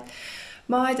történhet.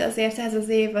 Majd azért ez az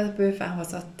év az bőven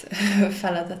hozott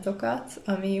feladatokat,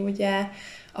 ami ugye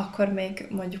akkor még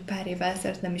mondjuk pár évvel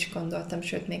ezelőtt nem is gondoltam,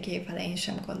 sőt még év elején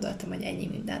sem gondoltam, hogy ennyi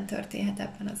minden történhet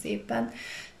ebben az évben.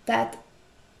 Tehát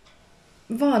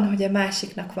van, hogy a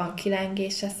másiknak van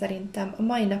kilengése szerintem. A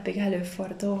mai napig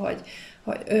előfordul, hogy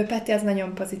ő Peti az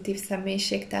nagyon pozitív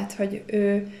személyiség, tehát hogy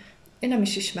ő nem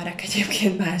is ismerek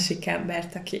egyébként másik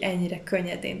embert, aki ennyire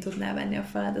könnyedén tudná venni a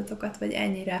feladatokat, vagy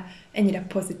ennyire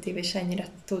pozitív, és ennyire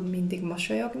tud mindig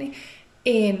mosolyogni.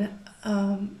 Én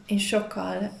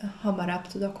sokkal hamarabb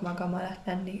tudok magam alatt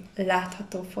lenni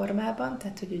látható formában,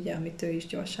 tehát hogy ugye, amit ő is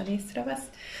gyorsan észrevesz.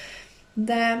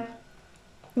 De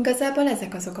igazából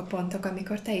ezek azok a pontok,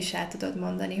 amikor te is el tudod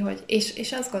mondani, hogy,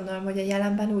 és azt gondolom, hogy a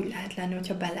jelenben úgy lehet lenni,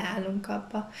 hogyha beleállunk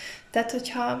abba. Tehát,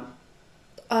 hogyha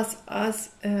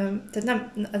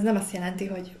tehát az nem azt jelenti,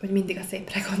 hogy mindig a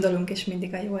szépre gondolunk, és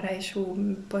mindig a jóra, és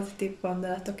pozitív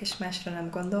gondolatok, és másra nem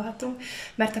gondolhatunk,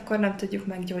 mert akkor nem tudjuk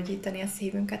meggyógyítani a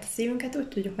szívünket. A szívünket úgy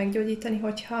tudjuk meggyógyítani,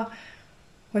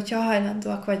 hogyha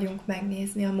hajlandóak vagyunk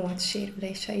megnézni a múlt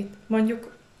sérüléseit.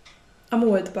 Mondjuk a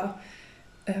múltba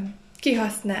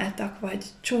kihasználtak, vagy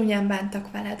csúnyán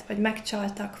bántak veled, vagy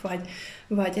megcsaltak,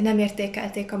 vagy nem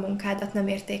értékelték a munkádat, nem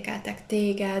értékeltek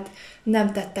téged,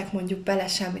 nem tettek mondjuk bele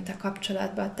semmit a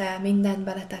kapcsolatba, te mindent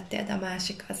beletettél, de a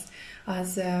másik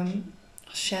az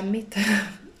semmit.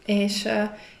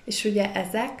 és ugye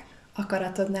ezek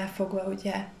akaratodnál fogva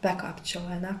ugye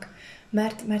bekapcsolnak,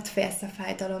 mert félsz a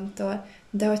fájdalomtól.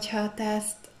 De hogyha te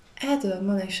ezt el tudod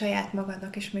mondani saját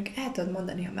magadnak, és még el tudod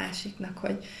mondani a másiknak,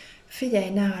 hogy figyelj,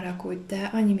 ne haragudj, de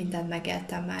annyi mindent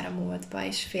megéltem már a múltba,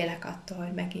 és félek attól,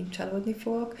 hogy megint csalódni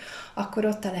fogok, akkor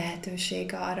ott a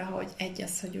lehetőség arra, hogy egy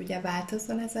az, hogy ugye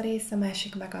változzon ez a rész, a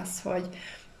másik meg az,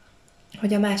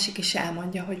 hogy a másik is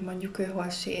elmondja, hogy mondjuk ő hol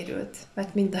sérült,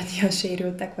 mert mindannyian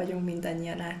sérültek vagyunk,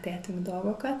 mindannyian átéltünk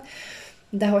dolgokat,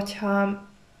 de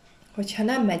hogyha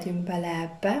nem megyünk bele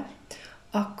ebbe,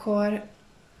 akkor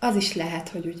az is lehet,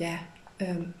 hogy ugye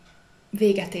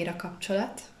véget ér a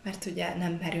kapcsolat, mert ugye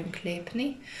nem merünk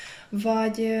lépni,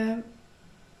 vagy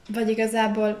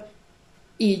igazából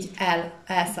így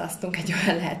elszasztunk egy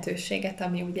olyan lehetőséget,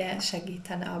 ami ugye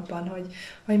segítene abban,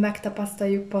 hogy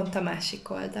megtapasztaljuk pont a másik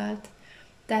oldalt.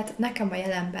 Tehát nekem a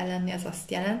jelenben lenni az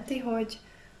azt jelenti,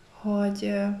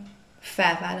 hogy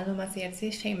felvállalom az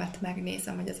érzéseimet,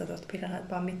 megnézem, hogy az adott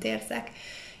pillanatban mit érzek,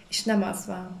 és nem az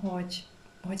van,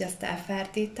 hogy azt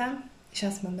elferdítem, és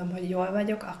azt mondom, hogy jól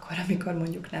vagyok, akkor, amikor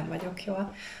mondjuk nem vagyok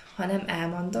jól, hanem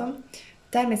elmondom.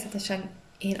 Természetesen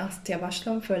én azt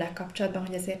javaslom, főleg kapcsolatban,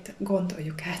 hogy azért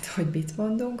gondoljuk át, hogy mit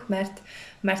mondunk,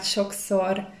 mert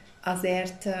sokszor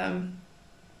azért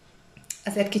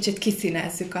kicsit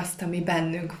kiszínezzük azt, ami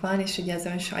bennünk van, és ugye az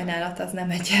önsajnálat az nem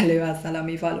egyenlő azzal,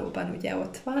 ami valóban ugye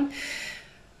ott van.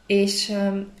 És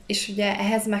ugye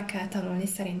ehhez meg kell tanulni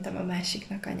szerintem a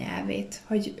másiknak a nyelvét,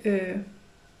 hogy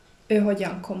ő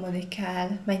hogyan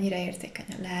kommunikál, mennyire érzékeny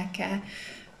a lelke,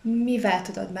 mivel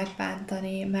tudod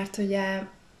megbántani, mert ugye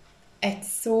egy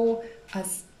szó, az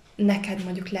neked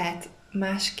mondjuk lehet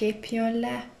másképp jön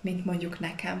le, mint mondjuk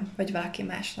nekem, vagy valaki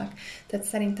másnak. Tehát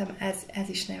szerintem ez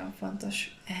is nagyon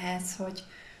fontos ehhez, hogy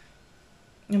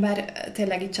bár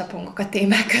tényleg itt csapongok a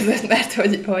témák között, mert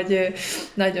hogy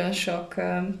nagyon sok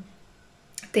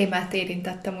témát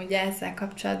érintettem ugye ezzel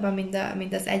kapcsolatban,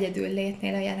 mind az egyedül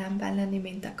létnél a jelenben lenni,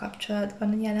 mind a kapcsolatban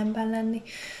a jelenben lenni,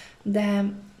 de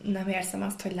nem érzem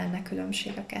azt, hogy lenne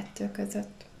különbség a kettő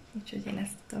között. Úgyhogy én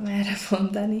ezt tudom erre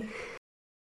mondani.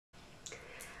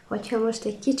 Hogyha most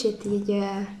egy kicsit így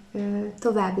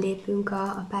tovább lépünk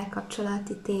a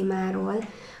párkapcsolati témáról,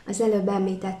 az előbb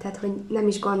említetted, hogy nem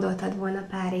is gondoltad volna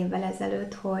pár évvel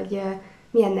ezelőtt, hogy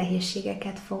milyen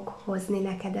nehézségeket fog hozni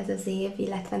neked ez az év,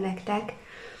 illetve nektek.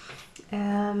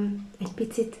 Egy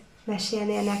picit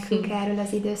mesélnél nekünk erről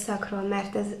az időszakról,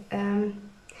 mert ez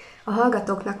a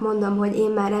hallgatóknak mondom, hogy én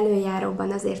már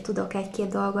előjáróban azért tudok egy-két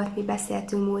dolgot, mi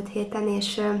beszéltünk múlt héten,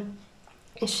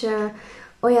 és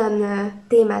olyan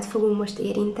témát fogunk most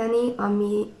érinteni,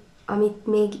 amit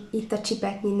még itt a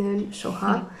Csipetnyinőn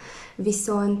soha,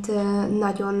 viszont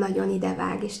nagyon-nagyon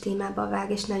idevág, és témába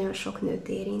vág, és nagyon sok nőt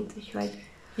érint, úgyhogy...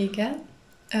 Igen.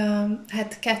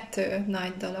 Hát 2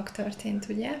 nagy dolog történt,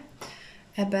 ugye,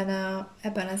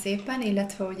 ebben az évben,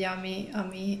 illetve ugye,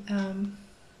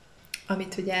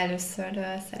 amit ugye először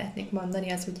szeretnék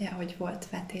mondani, az ugye, hogy volt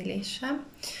vetélésem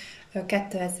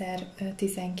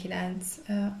 2019.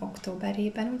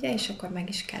 Októberében, ugye, és akkor meg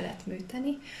is kellett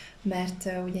műteni, mert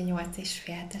ugye 8,5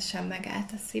 hetesen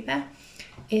megállt a szíve,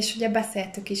 és ugye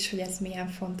beszéltük is, hogy ez milyen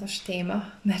fontos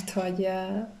téma, mert hogy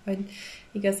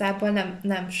igazából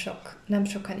nem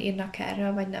sokan írnak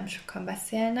erről, vagy nem sokan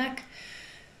beszélnek.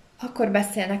 Akkor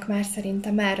beszélnek már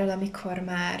szerintem erről, amikor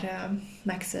már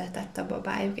megszületett a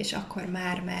babájuk, és akkor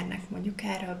már mernek mondjuk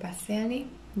erről beszélni,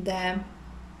 de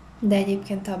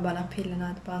egyébként abban a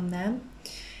pillanatban nem.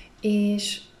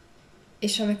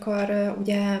 És amikor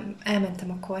ugye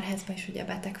elmentem a kórházba, és ugye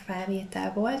beteg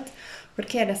felvétel volt, akkor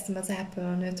kérdeztem az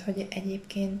ápolónőt, hogy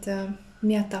egyébként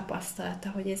mi a tapasztalata,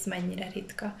 hogy ez mennyire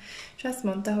ritka. És azt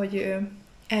mondta, hogy ő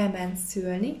elment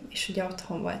szülni, és ugye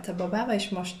otthon volt a babával, és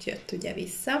most jött ugye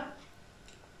vissza,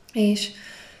 és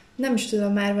nem is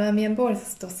tudom, már valamilyen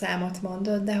borzasztó számot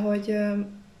mondott, de hogy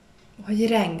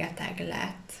rengeteg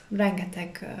lett,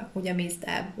 rengeteg ugye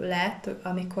mizdább lett,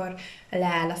 amikor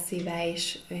leáll a szíve,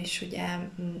 és ugye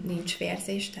nincs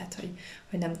vérzés, tehát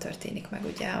hogy nem történik meg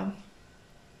ugye a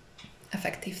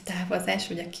effektív távozás,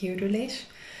 vagy a kiürülés.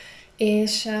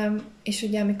 És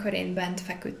ugye amikor én bent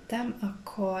feküdtem,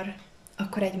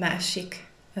 akkor egy másik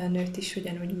nőt is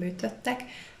ugyanúgy műtöttek.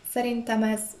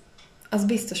 Szerintem az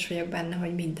biztos vagyok benne,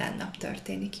 hogy minden nap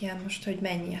történik ilyen. Most, hogy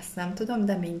mennyi, azt nem tudom,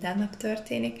 de minden nap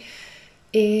történik.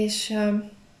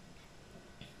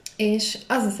 És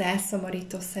az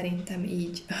elszomorító szerintem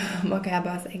így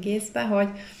magába az egészben, hogy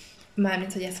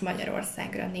mármint, hogy ezt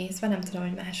Magyarországra nézve, nem tudom,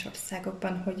 hogy más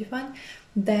országokban hogy van,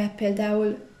 de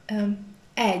például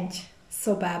egy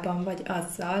szobában vagy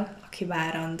azzal, aki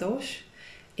várandós,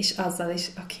 és azzal is,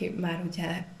 aki már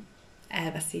ugye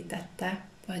elveszítette,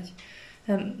 vagy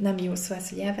nem jó szó ez,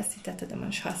 hogy elveszítette, de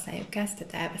most használjuk ezt,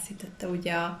 tehát elveszítette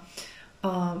ugye a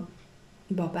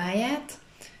babáját.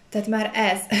 Tehát már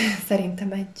ez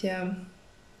szerintem egy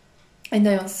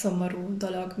nagyon szomorú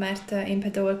dolog, mert én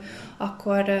például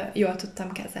akkor jól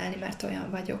tudtam kezelni, mert olyan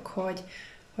vagyok, hogy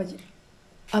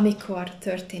amikor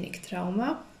történik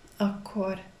trauma,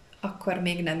 akkor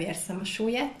még nem érzem a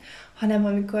súlyát, hanem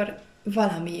amikor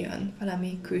valami jön,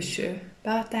 valami külső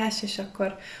behatás, és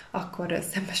akkor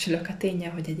szembesülök a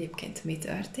ténnyel, hogy egyébként mi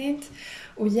történt.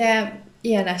 Ugye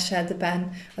ilyen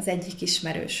esetben az egyik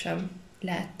ismerősöm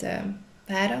lett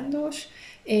várandós,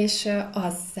 és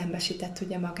az szembesített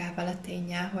ugye magával a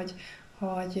ténnyel,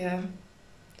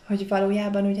 hogy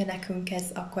valójában ugye nekünk ez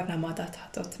akkor nem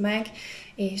adathatott meg,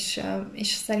 és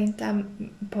szerintem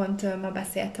pont ma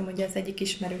beszéltem ugye az egyik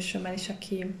ismerősömmel is,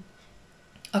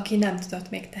 aki nem tudott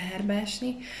még teherbe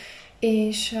esni,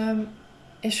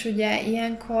 és ugye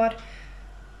ilyenkor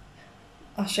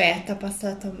a saját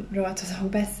tapasztalatomról tudok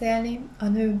beszélni. A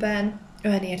nőben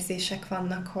olyan érzések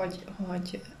vannak,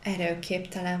 hogy erre ő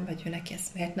képtelen, vagy ő neki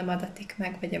ezt miért nem adatik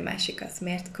meg, vagy a másik az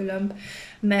miért különb,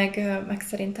 meg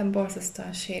szerintem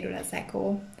borzasztóan sérül az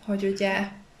ego, hogy ugye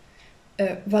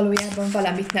valójában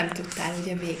valamit nem tudtál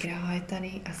ugye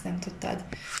végrehajtani, azt nem tudtad,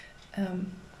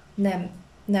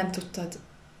 nem tudtad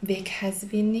véghez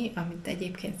vinni, amit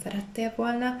egyébként szerettél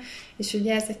volna, és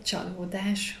ugye ez egy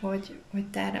csalódás, hogy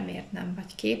te erre miért nem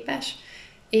vagy képes,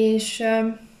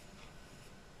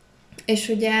 és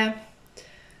ugye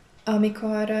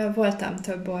amikor voltam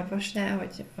több orvosnál,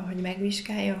 hogy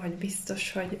megvizsgáljon, hogy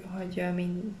biztos,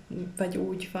 vagy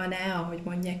úgy van-e, ahogy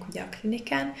mondják ugye a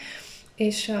klinikán,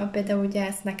 és például ugye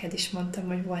ezt neked is mondtam,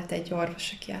 hogy volt egy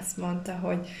orvos, aki azt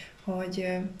mondta, hogy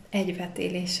egy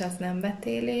vetélés az nem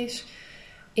vetélés,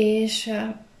 és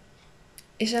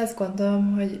azt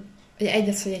gondolom, hogy egy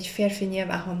az, hogy egy férfi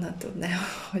nyilván honnan tudná,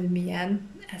 hogy milyen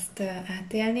ezt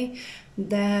átélni,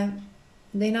 de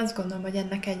én azt gondolom, hogy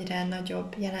ennek egyre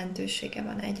nagyobb jelentősége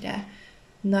van, egyre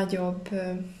nagyobb,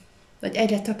 vagy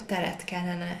egyre több teret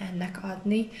kellene ennek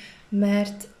adni,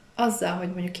 mert azzal,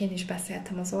 hogy mondjuk én is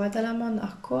beszéltem az oldalamon,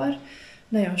 akkor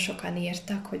nagyon sokan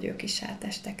írtak, hogy ők is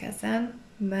átestek ezen,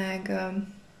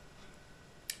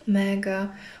 meg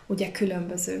ugye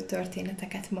különböző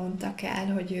történeteket mondtak el,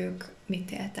 hogy ők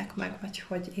mit éltek meg, vagy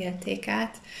hogy élték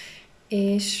át,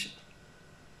 és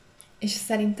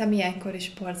szerintem ilyenkor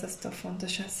is borzasztó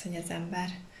fontos az, hogy az ember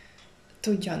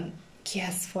tudjon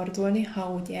kihez fordulni,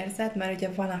 ha úgy érzed, mert ugye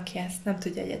van, aki ezt nem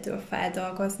tudja egyedül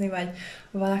feldolgozni, vagy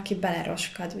valaki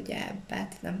beleroskad ugye ebbe,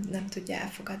 nem tudja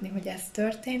elfogadni, hogy ez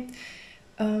történt.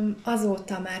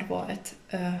 Azóta már volt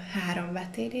 3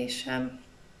 vetélésem,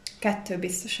 2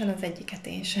 biztosan, az egyiket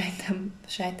én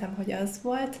sejtem, hogy az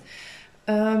volt.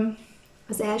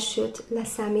 Az elsőt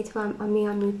leszámítva, ami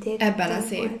a műtét. Ebben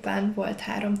az évben volt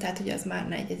 3, tehát hogy az már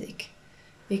 4.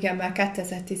 Igen, már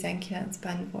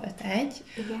 2019-ben volt 1,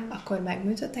 igen. Akkor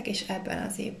megműtöttek, és ebben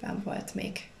az évben volt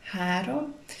még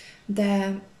 3,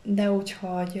 de úgy,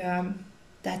 hogy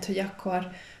tehát, hogy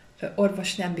akkor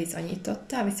orvos nem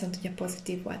bizonyította, viszont ugye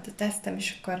pozitív volt a tesztem,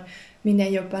 és akkor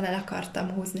minél jobban el akartam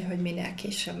húzni, hogy minél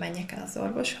később menjek el az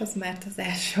orvoshoz, mert az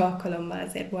első alkalommal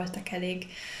azért voltak elég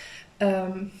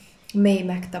mély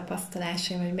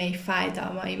megtapasztalásaim, vagy mély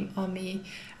fájdalmaim, ami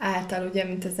által ugye,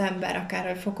 mint az ember, akár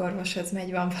a fogorvoshoz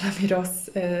megy, van valami rossz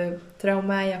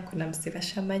traumája, akkor nem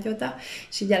szívesen megy oda,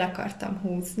 és így el akartam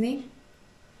húzni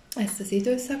ezt az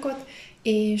időszakot,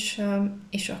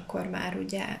 és akkor már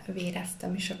ugye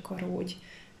véreztem, és akkor úgy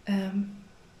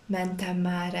mentem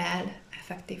már el,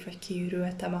 effektív, hogy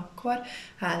kiürültem akkor,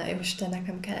 hála jó Isten,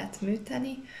 nekem kellett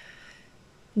műteni,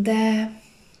 de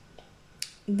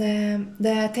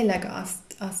tényleg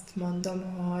azt mondom,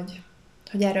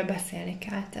 hogy erről beszélni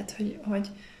kell, tehát hogy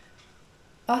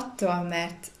attól,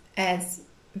 mert ez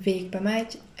végbe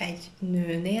megy egy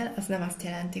nőnél, az nem azt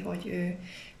jelenti, hogy ő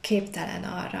képtelen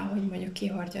arra, hogy mondjuk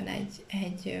kihordjon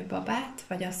egy babát,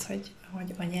 vagy az,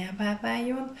 hogy anyává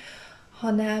váljon,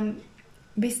 hanem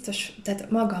biztos, tehát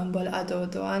magamból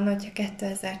adódóan, hogyha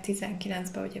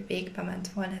 2019-ben ugye végbe ment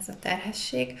volna ez a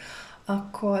terhesség,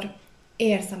 akkor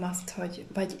érzem azt, hogy,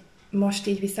 vagy most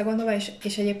így visszagondolva,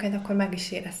 és egyébként akkor meg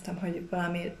is éreztem, hogy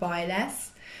valami baj lesz,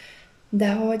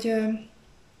 de hogy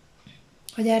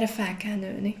erre fel kell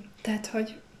nőni. Tehát,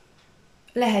 hogy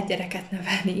lehet gyereket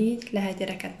nevelni így, lehet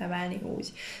gyereket nevelni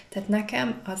úgy. Tehát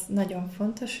nekem az nagyon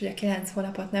fontos, hogy a 9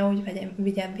 hónapot ne úgy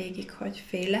vigyem végig, hogy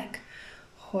félek,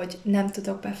 hogy nem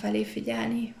tudok befelé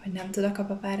figyelni, hogy nem tudok a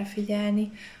babára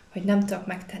figyelni, hogy nem tudok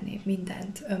megtenni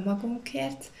mindent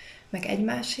önmagunkért, meg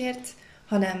egymásért,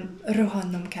 hanem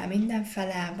rohannom kell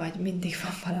mindenfele, vagy mindig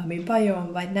van valami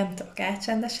bajom, vagy nem tudok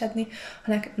elcsendesedni,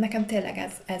 hanem nekem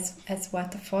tényleg ez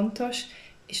volt a fontos,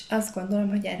 és azt gondolom,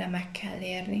 hogy erre meg kell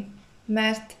érni.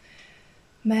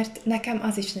 Mert nekem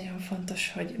az is nagyon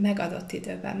fontos, hogy megadott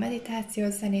időben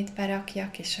meditációs zenét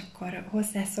berakjak, és akkor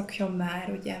hozzászokjon már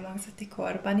ugye magzati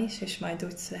korban is, és majd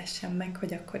úgy szülessen meg,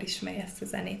 hogy akkor ismeri ezt a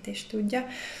zenét, és tudja.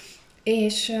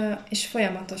 És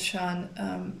folyamatosan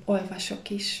olvasok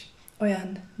is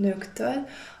olyan nőktől,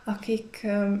 akik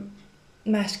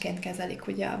másként kezelik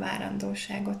ugye a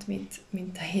várandóságot,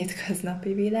 mint a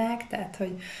hétköznapi világ, tehát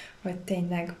hogy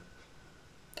tényleg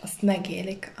azt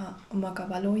megélik a maga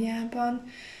valójában,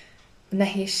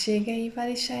 nehézségeivel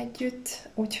is együtt,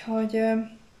 úgyhogy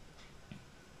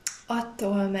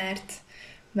attól,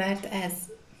 mert ez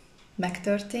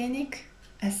megtörténik,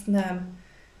 ezt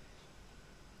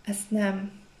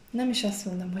nem is azt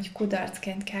mondom, hogy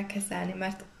kudarcként kell kezelni,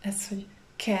 mert ez, hogy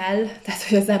kell, tehát,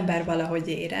 hogy az ember valahogy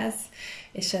érez,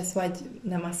 és ez vagy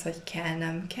nem az, hogy kell,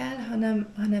 nem kell,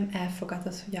 hanem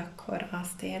elfogadod, hogy akkor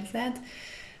azt érzed,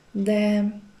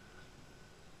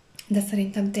 de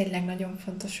szerintem tényleg nagyon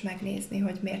fontos megnézni,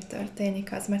 hogy miért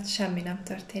történik az, mert semmi nem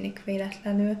történik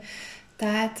véletlenül.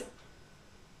 Tehát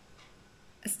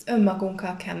ezt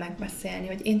önmagunkkal kell megbeszélni,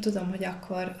 hogy én tudom, hogy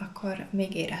akkor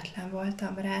még éretlen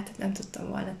voltam rá, tehát nem tudtam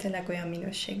volna tényleg olyan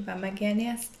minőségben megélni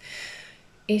ezt.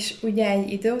 És ugye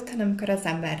egy idő után, amikor az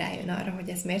ember rájön arra, hogy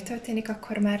ez miért történik,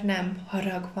 akkor már nem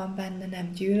harag van benne,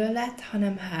 nem gyűlölet,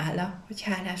 hanem hála, hogy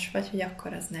hálás vagy, hogy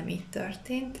akkor az nem így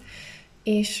történt.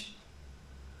 És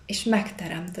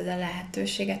megteremted a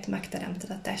lehetőséget, megteremted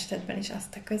a testedben is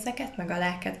azt a közeget, meg a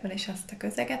lelkedben is azt a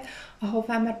közeget,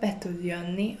 ahová már be tud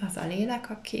jönni az a lélek,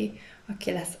 aki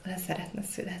le szeretne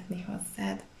születni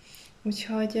hozzád.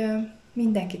 Úgyhogy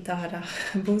mindenkit arra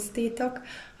buzdítok,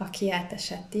 aki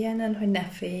átesett ilyenen, hogy ne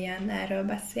féljen erről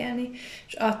beszélni,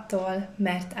 és attól,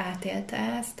 mert átélte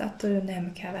ezt, attól ő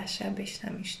nem kevesebb, és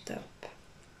nem is több.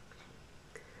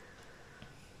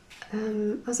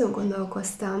 Azon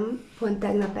gondolkoztam pont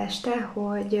tegnap este,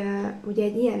 hogy ugye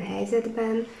egy ilyen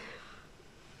helyzetben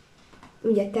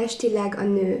ugye testileg a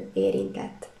nő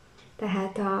érintett.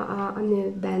 Tehát a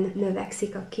nőben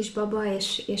növekszik a kisbaba,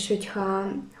 és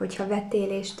hogyha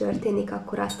vetélés történik,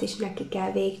 akkor azt is neki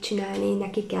kell végigcsinálni,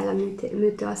 neki kell a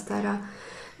műtőasztalra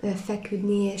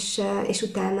feküdni, és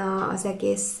utána az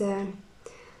egész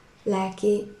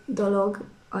lelki dolog,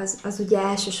 az ugye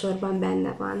elsősorban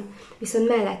benne van. Viszont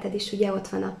melletted is ugye ott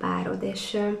van a párod,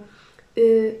 és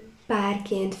ő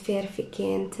párként,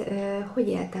 férfiként hogy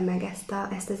élte meg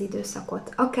ezt az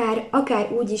időszakot?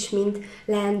 Akár úgy is, mint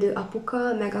leendő apuka,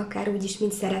 meg akár úgy is,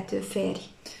 mint szerető férj.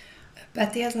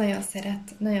 Peti az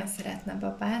nagyon szeretne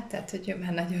babát, tehát hogy ő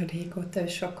már nagyon régóta, ő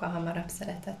sokkal hamarabb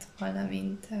szeretett volna,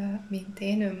 mint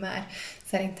én. Ő már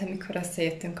szerintem, mikor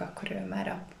összejöttünk, akkor ő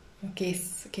már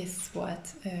kész volt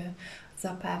az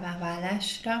apává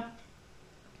válásra.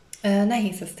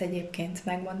 Nehéz ezt egyébként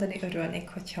megmondani, örülnék,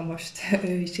 hogyha most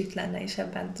ő is itt lenne, és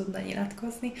ebben tudna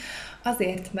nyilatkozni.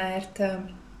 Azért,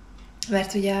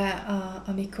 mert ugye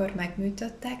amikor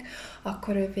megműtöttek,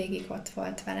 akkor ő végig ott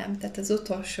volt velem. Tehát az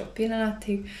utolsó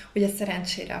pillanatig, ugye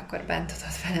szerencsére akkor bent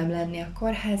tudott velem lenni a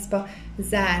kórházba,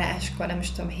 záráskor, nem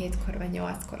is tudom, 7-kor vagy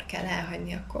 8-kor kell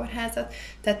elhagyni a kórházat,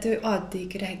 tehát ő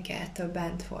addig reggeltől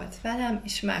bent volt velem,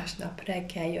 és másnap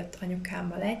reggel jött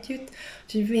anyukámmal együtt,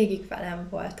 úgyhogy végig velem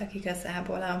voltak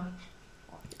igazából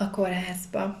a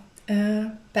kórházba.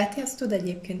 Peti azt tud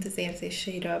egyébként az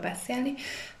érzéseiről beszélni,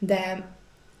 de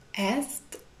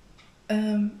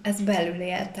ezt belül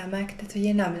élte meg, tehát hogy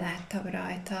én nem láttam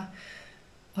rajta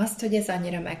azt, hogy ez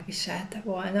annyira megviselte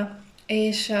volna.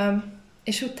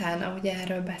 És utána ugye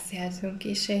erről beszéltünk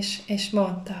is, és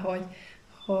mondta,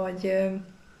 hogy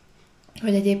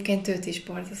egyébként őt is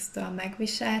borzasztóan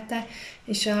megviselte,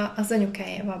 és az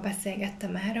anyukájával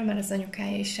beszélgettem erről, mert az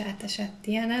anyukája is átesett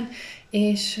ilyenen,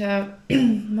 és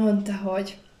mondta,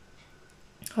 hogy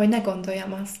ne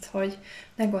gondoljam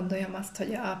azt,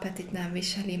 hogy a Petit nem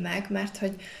viseli meg, mert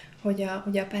hogy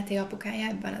ugye a Peti apukája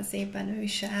ebben az évben ő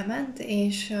is elment,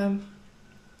 és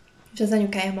az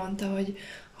anyukája mondta,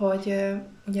 hogy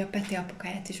ugye a Peti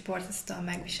apukáját is borzasztóan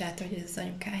megviselte, hogy ez az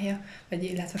anyukája, vagy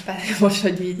illetve most,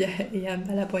 hogy így ilyen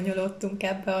belebonyolódtunk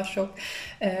ebbe a sok,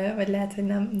 vagy lehet, hogy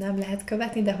nem lehet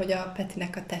követni, de hogy a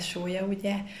Petinek a tesója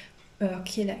ugye a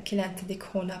 9.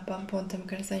 hónapban pont,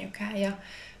 amikor az anyukája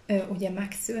ugye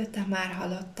megszülte, már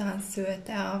halottan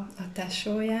szülte a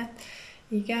tesóját,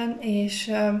 igen,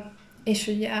 és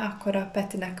ugye akkor a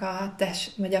Petinek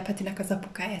vagy a Petinek az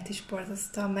apukáját is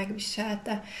borzasztóan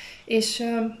megviselte, és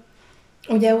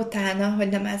ugye utána, hogy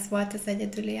nem ez volt az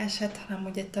egyedüli eset, hanem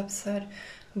ugye többször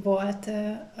volt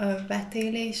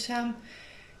vetélésem,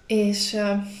 és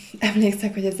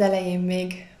emlékszek, hogy az elején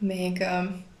még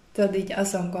tudod, így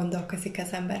azon gondolkozik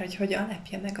az ember, hogy hogyan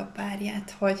lepje meg a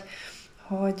párját, hogy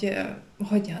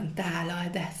hogyan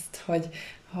tálald ezt, hogy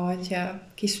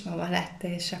kismama lett,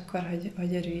 és akkor,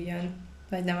 hogy örüljön.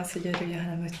 Vagy nem az, hogy örüljön,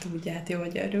 hanem hogy tudját, jó,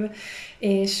 hogy örül.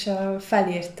 És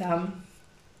felírtam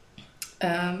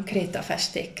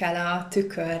krétafestékkel a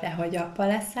tükörre, hogy apa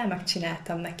leszel,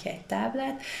 megcsináltam neki egy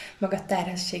táblát, meg a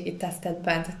terhességi tesztet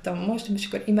bántattam a mosdóba, és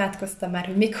akkor imádkoztam már,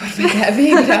 hogy mikor megy el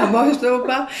végre a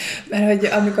mosdóba, mert hogy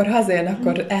amikor hazajön,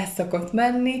 akkor el szokott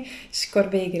menni, és akkor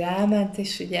végre elment,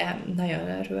 és ugye nagyon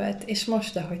örült. És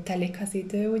most, ahogy telik az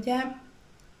idő, ugye,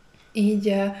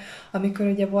 így, amikor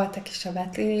ugye voltak is a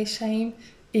vetéléseim,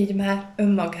 így már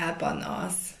önmagában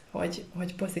az,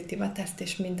 hogy pozitív a teszt,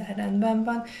 és minden rendben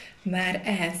van, már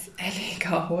ez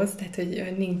elég ahhoz, tehát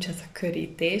hogy nincs az a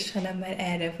körítés, hanem már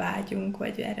erre vágyunk,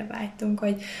 vagy erre vágytunk,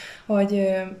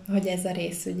 hogy ez a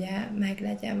rész ugye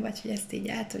meglegyen, vagy hogy ezt így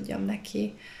el tudjam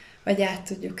neki, vagy át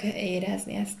tudjuk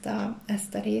érezni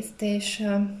ezt a részt,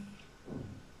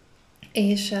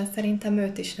 és szerintem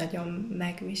őt is nagyon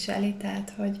megviseli,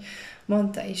 tehát hogy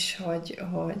mondta is, hogy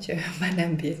már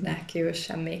nem bírná ki ő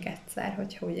sem még egyszer,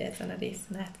 hogyha ugye ezen a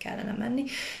részen át kellene menni.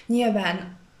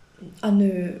 Nyilván a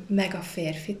nő meg a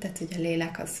férfi, tehát ugye a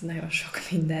lélek az nagyon sok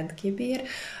mindent kibír.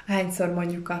 Hányszor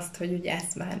mondjuk azt, hogy ugye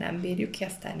ezt már nem bírjuk ki,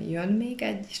 aztán jön még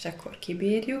egy, és akkor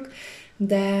kibírjuk,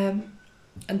 de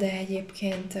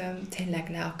egyébként tényleg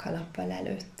le a kalappal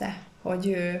előtte, hogy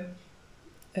ő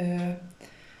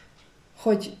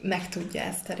hogy meg tudja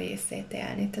ezt a részét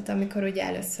élni. Tehát amikor ugye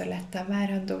először lettem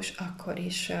várandós, akkor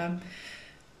is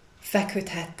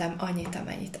feküdhettem annyit,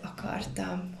 amennyit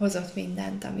akartam. Hozott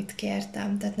mindent, amit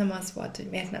kértem. Tehát nem az volt, hogy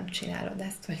miért nem csinálod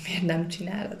ezt, vagy miért nem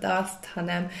csinálod azt,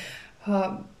 hanem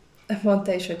ha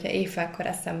mondta is, hogyha éjfélkor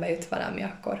eszembe jut valami,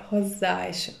 akkor hozzá,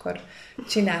 és akkor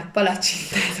csinál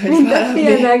palacsintát, hogy mind valami.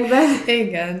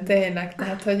 Igen, tényleg,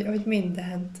 tehát, hogy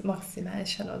mindent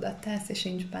maximálisan oda tesz, és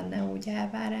nincs benne úgy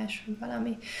elvárás, hogy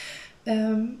valami.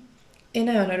 Én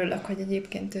nagyon örülök, hogy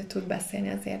egyébként ő tud beszélni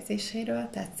az érzéseiről,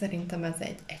 tehát szerintem ez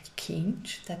egy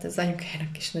kincs, tehát az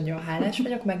anyukájának is nagyon hálás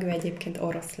vagyok, meg ő egyébként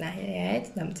oroszlán jegy,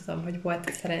 nem tudom, hogy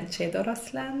volt-e szerencséd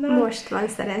oroszlánnal. Most van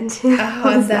szerencsém.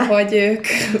 De hogy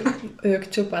ők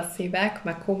csupa szívek,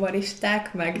 meg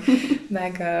humoristák,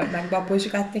 meg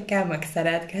babusgatni kell, meg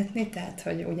szeretgetni, tehát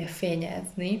hogy ugye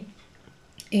fényezni.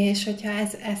 És hogyha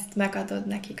ezt megadod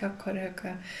nekik, akkor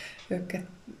ők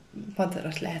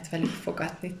madarat lehet velük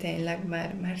fogatni tényleg,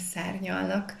 mert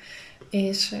szárnyalnak.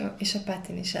 És a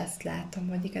Petin is ezt látom,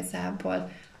 hogy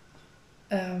igazából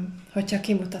hogyha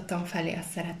kimutatom felé a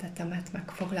szeretetemet, meg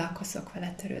foglalkozok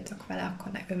vele, törődök vele,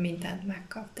 akkor ő mindent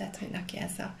megkap. Tehát, hogy neki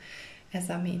ez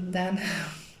a minden.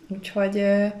 Úgyhogy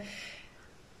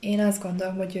én azt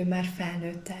gondolom, hogy ő már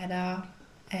felnőtt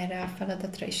erre a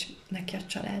feladatra, és neki a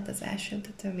család az első,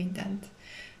 tehát ő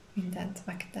mindent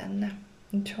megtenne.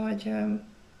 Úgyhogy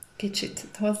kicsit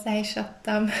hozzá is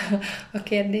adtam a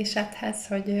kérdésedhez,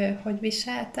 hogy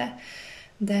viselte,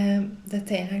 de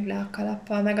tényleg le a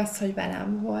kalappal, meg az, hogy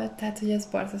velem volt, tehát hogy ez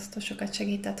borzasztó sokat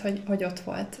segített, hogy ott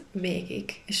volt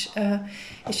végig.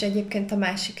 És egyébként a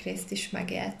másik részt is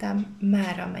megéltem,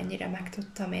 már amennyire meg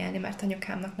tudtam élni, mert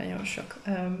anyukámnak nagyon sok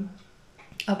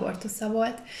abortusza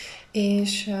volt,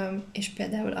 és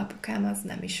például apukám az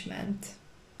nem is ment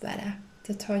vele.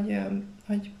 Tehát,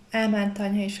 hogy elment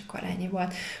anya, és akkor ennyi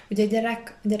volt. Ugye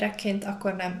gyerekként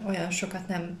akkor olyan sokat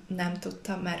nem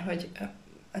tudtam, mert hogy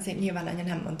azért nyilván anya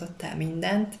nem mondott el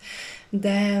mindent,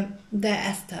 de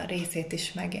ezt a részét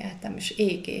is megéltem, és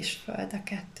ég és föld a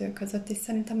kettő között, és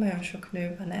szerintem nagyon sok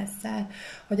nő van ezzel,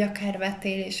 hogy akár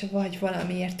vetélése, vagy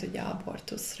valamiért ugye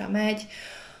abortuszra megy,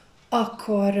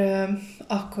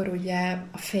 akkor ugye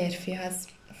a férfi az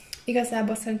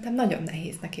igazából szerintem nagyon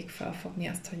nehéz nekik felfogni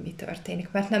azt, hogy mi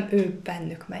történik, mert nem ő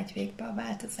bennük megy végbe a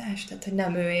változás, tehát hogy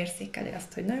nem ő érzékeli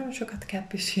azt, hogy nagyon sokat kell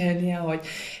pisilnie, hogy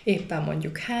éppen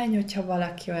mondjuk hány, hogyha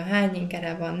valaki olyan hány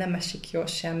ingere van, nem esik jól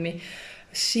semmi,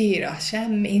 síra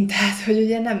semmi, tehát hogy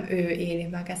ugye nem ő éli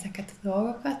meg ezeket a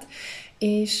dolgokat,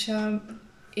 és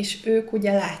ők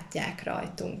ugye látják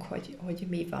rajtunk, hogy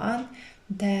mi van,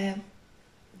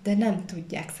 de nem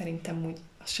tudják szerintem úgy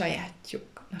a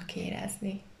sajátjuknak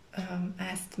érezni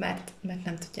ezt, mert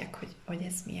nem tudják, hogy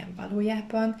ez milyen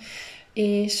valójában,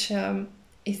 és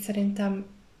szerintem,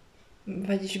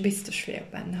 vagyis biztos vagyok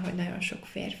benne, hogy nagyon sok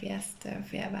férfi ezt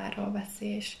félváról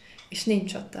veszi, és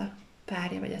nincs ott a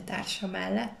párja vagy a társa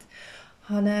mellett,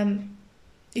 hanem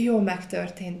jó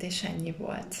megtörtént, és ennyi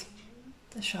volt.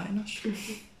 De sajnos.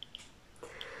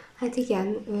 Hát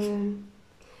igen,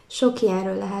 sok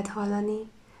ilyenről lehet hallani,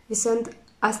 viszont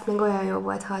azt meg olyan jó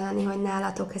volt hallani, hogy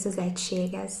nálatok ez az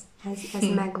egység, ez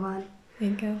megvan.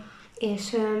 Igen.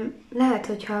 És lehet,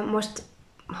 hogyha most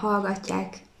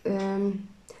hallgatják,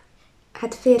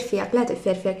 hát férfiak, lehet, hogy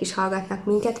férfiak is hallgatnak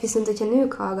minket, viszont hogyha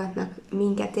nők hallgatnak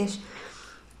minket,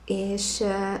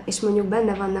 és mondjuk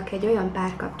benne vannak egy olyan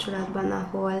párkapcsolatban,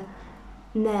 ahol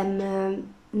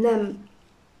nem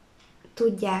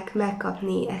tudják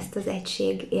megkapni ezt az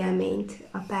egység élményt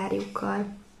a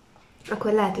párjukkal,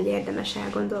 akkor lehet, hogy érdemes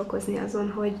elgondolkozni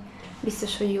azon, hogy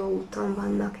biztos, hogy jó úton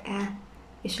vannak-e,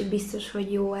 és hogy biztos,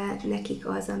 hogy jó-e nekik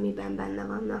az, amiben benne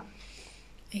vannak.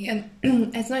 Igen,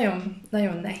 ez nagyon,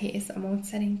 nagyon nehéz amúgy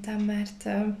szerintem,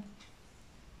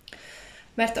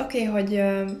 mert oké,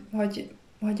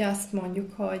 hogy azt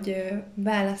mondjuk, hogy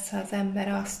válassza az ember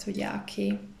azt, ugye,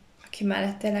 aki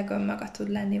mellett tényleg önmaga tud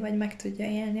lenni, vagy meg tudja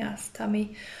élni azt,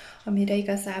 amire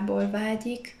igazából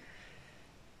vágyik,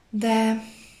 de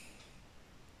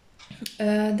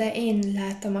én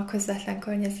látom a közvetlen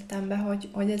környezetemben,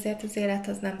 hogy azért az élet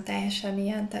az nem teljesen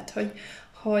ilyen, tehát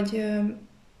hogy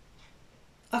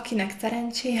akinek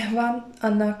szerencséje van,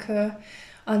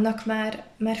 annak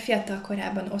már fiatal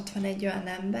korában ott van egy olyan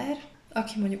ember,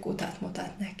 aki mondjuk utat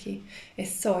mutat neki, és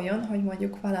szóljon, hogy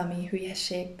mondjuk valami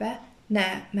hülyeségbe ne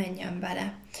menjen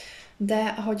bele.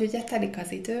 De ahogy ugye telik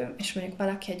az idő, és mondjuk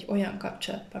valaki egy olyan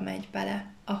kapcsolatba megy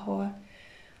bele,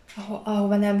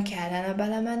 ahova nem kellene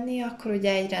belemenni, akkor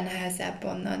ugye egyre nehezebb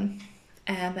onnan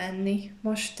elmenni.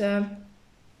 Most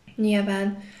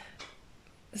nyilván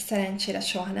szerencsére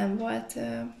soha nem volt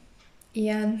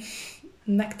ilyen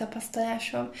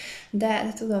megtapasztalásom,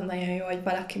 de tudom nagyon jó, hogy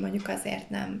valaki mondjuk azért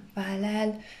nem váll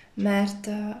el,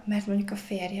 mert mondjuk a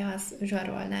férje az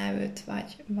zsarolná őt,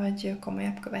 vagy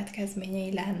komolyabb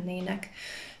következményei lennének.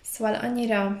 Szóval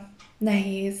annyira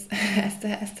nehéz ezt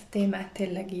a témát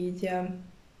tényleg így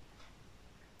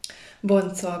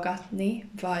boncolgatni,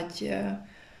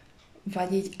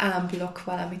 vagy így ámblok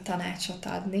valami tanácsot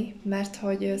adni, mert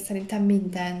hogy szerintem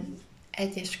minden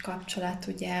egyes kapcsolat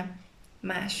ugye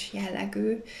más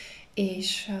jellegű,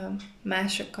 és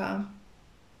más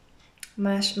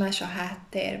a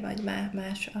háttér, vagy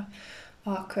más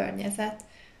a környezet.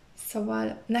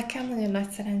 Szóval nekem nagyon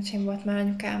nagy szerencsém volt, mert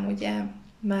anyukám ugye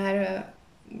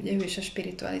ő is a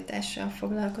spiritualitással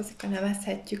foglalkozik, ha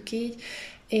nevezhetjük így,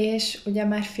 és ugye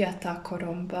már fiatal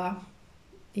koromban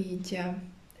így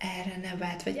erre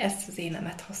nevelt, vagy ezt az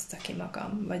énemet hozta ki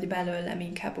magam, vagy belőlem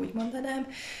inkább úgy mondanám.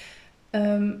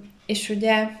 És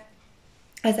ugye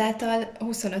ezáltal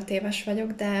 25 éves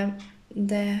vagyok,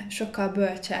 de sokkal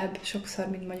bölcsebb sokszor,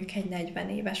 mint mondjuk egy 40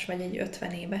 éves, vagy egy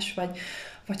 50 éves, vagy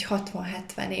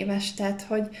 60-70 éves, tehát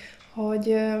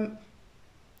hogy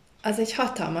az egy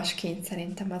hatalmas kincs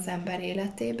szerintem az ember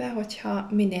életébe, hogyha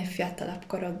minél fiatalabb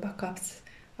korodba kapsz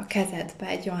a kezedbe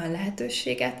egy olyan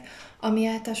lehetőséget, ami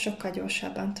által sokkal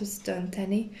gyorsabban tudsz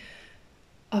dönteni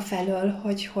afelől,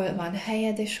 hogy hol van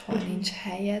helyed, és hol nincs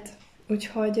helyed.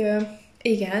 Úgyhogy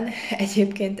igen,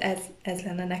 egyébként ez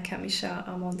lenne nekem is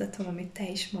a mondatom, amit te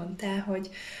is mondtál,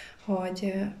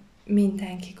 hogy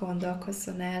mindenki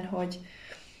gondolkozzon el,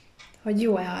 hogy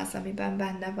jó-e az, amiben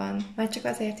benne van. Már csak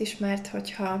azért is, mert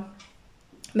hogyha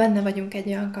benne vagyunk egy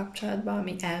olyan kapcsolatban,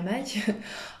 ami elmegy,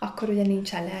 akkor ugye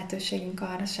nincsen lehetőségünk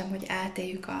arra sem, hogy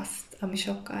átéljük azt, ami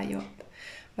sokkal jobb.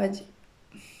 Vagy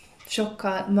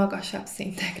sokkal magasabb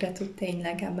szintekre tud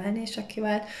tényleg emelni, és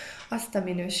akivel azt a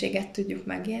minőséget tudjuk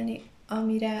megélni,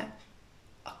 amire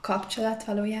a kapcsolat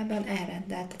valójában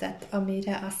elrendeltetett,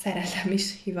 amire a szerelem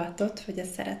is hivatott, vagy a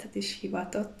szeretet is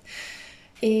hivatott.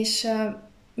 És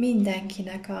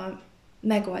mindenkinek a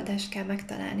megoldást kell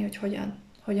megtalálni, hogy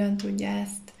hogyan tudja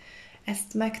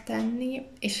ezt megtenni,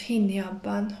 és hinni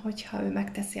abban, hogyha ő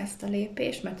megteszi ezt a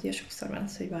lépést, mert ugye sokszor van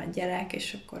az, hogy van gyerek,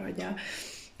 és akkor hogy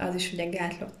az is ugye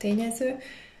gátló tényező.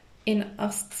 Én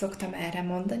azt szoktam erre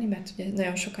mondani, mert ugye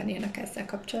nagyon sokan élnek ezzel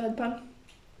kapcsolatban,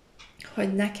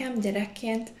 hogy nekem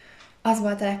gyerekként az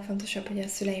volt a legfontosabb, hogy a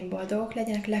szüleim boldogok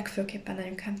legyenek, legfőképpen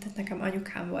anyukám, tehát nekem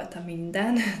anyukám volt a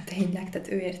minden, tényleg,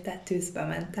 tehát ő érte, tűzbe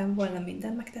mentem volna,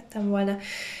 mindent megtettem volna,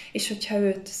 és hogyha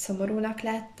őt szomorúnak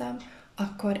láttam,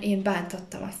 akkor én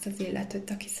bántottam azt az illetőt,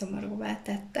 aki szomorúvá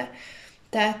tette.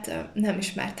 Tehát nem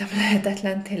ismertem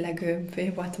lehetetlen, tényleg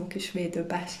ő voltam kis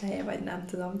védőbáslája, vagy nem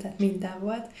tudom, tehát minden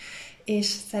volt. És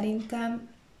szerintem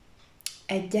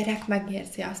egy gyerek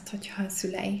megérzi azt, hogyha a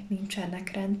szülei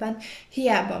nincsenek rendben.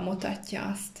 Hiába mutatja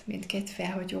azt mindkét fél,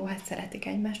 hogy jó, hát szeretik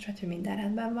egymást, vagy hogy minden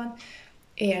rendben van.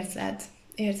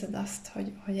 Érzed azt,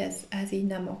 hogy ez így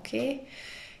nem oké,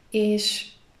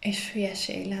 és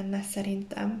hülyeség lenne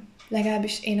szerintem.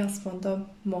 Legalábbis én azt mondom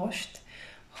most,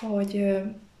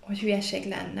 hogy hülyeség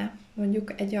lenne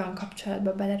mondjuk egy olyan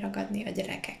kapcsolatba beleragadni a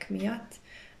gyerekek miatt,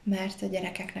 mert a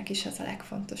gyerekeknek is az a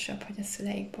legfontosabb, hogy a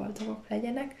szüleik boldogok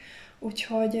legyenek.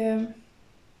 Úgyhogy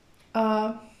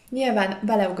nyilván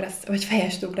beleugrasz, vagy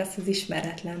fejest ugrasz az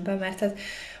ismeretlenbe, mert ez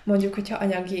mondjuk, hogyha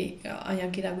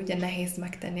anyagilag ugye nehéz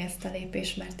megtenni ezt a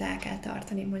lépést, mert el kell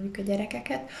tartani mondjuk a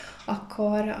gyerekeket,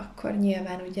 akkor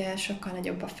nyilván ugye sokkal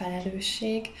nagyobb a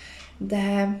felelősség,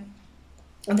 de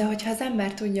hogyha az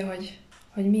ember tudja,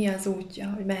 hogy mi az útja,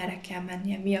 hogy merre kell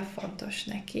mennie, mi a fontos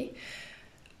neki,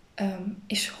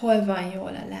 és hol van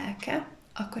jól a lelke,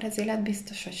 akkor az élet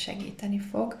biztos, hogy segíteni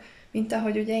fog, mint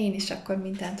ahogy ugye én is akkor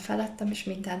mindent feladtam, és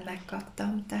mindent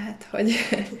megkaptam, tehát, hogy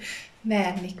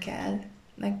merni kell,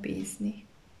 megbízni.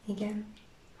 Igen.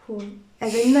 Hú,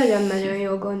 ez egy nagyon-nagyon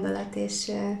jó gondolat,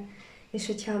 és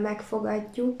hogyha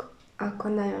megfogadjuk,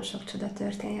 akkor nagyon sok csoda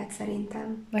történhet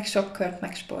szerintem. Meg sok kört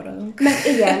megspórolunk.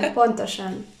 Igen,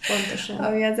 pontosan.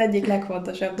 Ami az egyik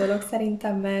legfontosabb dolog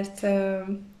szerintem,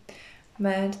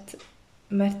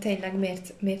 mert tényleg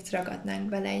miért ragadnánk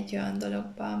bele egy olyan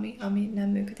dologba, ami nem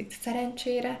működik.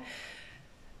 Szerencsére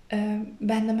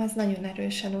bennem az nagyon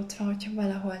erősen ott van, hogyha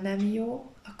valahol nem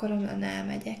jó, akkor onnan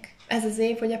elmegyek. Ez az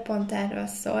év ugye pont erről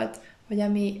szólt, hogy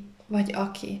ami vagy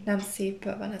aki nem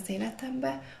szépből van az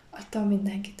életemben, attól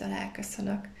mindenkitől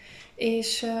elköszönök.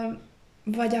 És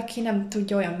vagy aki nem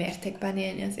tudja olyan mértékben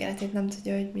élni az életét, nem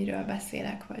tudja, hogy miről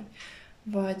beszélek,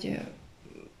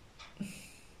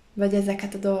 vagy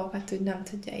ezeket a dolgokat úgy nem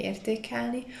tudja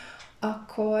értékelni,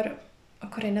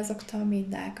 akkor én azoktól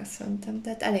mind elköszöntem.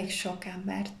 Tehát elég sok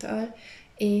embertől,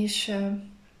 és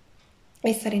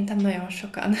szerintem nagyon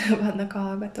sokan vannak a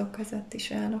hallgatók között is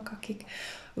olyanok, akik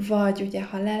vagy ugye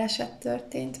haláleset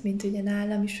történt, mint ugye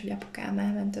nálam is, hogy apukám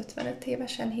elment 55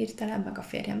 évesen hirtelen, meg a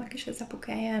férjemnek is az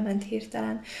apukája elment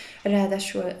hirtelen.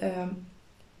 Ráadásul,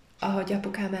 ahogy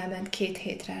apukám elment, 2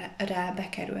 hétre rá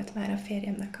bekerült már a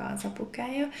férjemnek az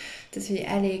apukája. Tehát ugye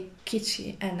elég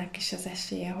kicsi ennek is az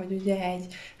esélye, hogy ugye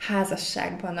egy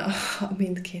házasságban a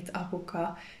mindkét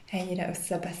apuka ennyire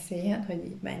összebeszéljen, hogy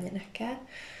így menjenek el.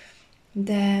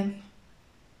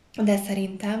 De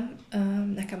szerintem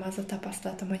nekem az a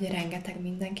tapasztalatom, hogy rengeteg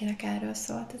mindenkinek erről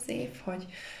szólt az év,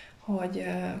 hogy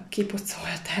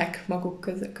kipucolták maguk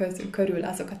körül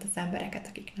azokat az embereket,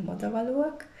 akik nem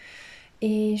odavalóak,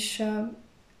 és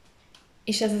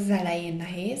ez az elején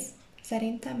nehéz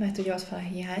szerintem, mert ugye ott van a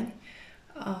hiány,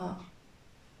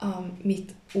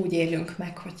 amit úgy élünk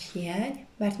meg, hogy hiány,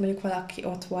 mert mondjuk valaki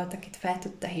ott volt, akit fel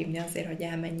tudta hívni azért, hogy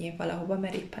elmenjél valahova,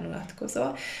 mert éppen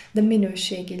unatkozol, de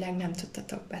minőségileg nem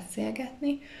tudtatok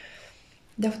beszélgetni,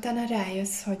 de utána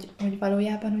rájössz, hogy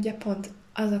valójában ugye pont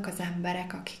azok az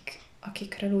emberek,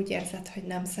 akikről úgy érzed, hogy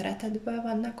nem szeretetből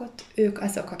vannak ott, ők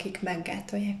azok, akik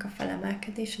meggátolják a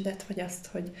felemelkedésedet, vagy azt,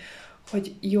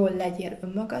 hogy jól legyél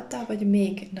önmagaddal, vagy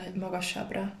még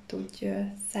magasabbra tudj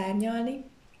szárnyalni.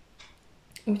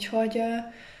 Úgyhogy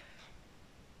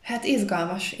hát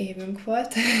izgalmas évünk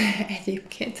volt,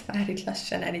 egyébként már itt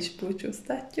lassan el is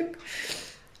búcsúztatjuk,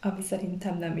 ami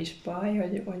szerintem nem is baj,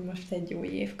 hogy most egy új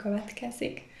év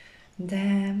következik,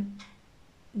 de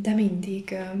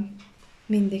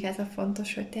mindig ez a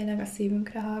fontos, hogy tényleg a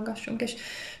szívünkre hallgassunk, és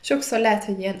sokszor lehet,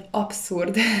 hogy ilyen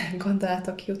abszurd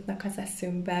gondolatok jutnak az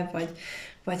eszünkbe,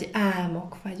 vagy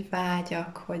álmok, vagy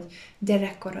vágyak, hogy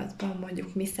gyerekkorodban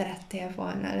mondjuk mi szerettél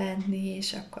volna lenni,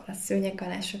 és akkor a szőnyeg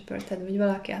alá söpörted, vagy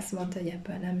valaki azt mondta, hogy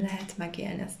ebből nem lehet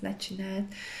megélni, azt ne csináld.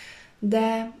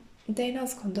 De én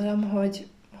azt gondolom, hogy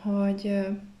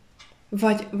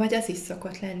vagy az is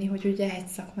szokott lenni, hogy ugye egy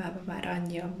szakmában már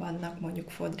annyian vannak, mondjuk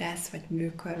fodrász vagy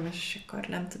műkörmös, és akkor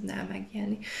nem tudnál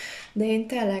megélni. De én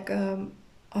tényleg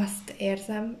azt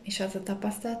érzem, és az a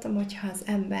tapasztalatom, hogyha az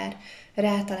ember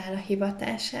rátalál a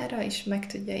hivatására, és meg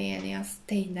tudja élni azt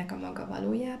tényleg a maga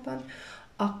valójában,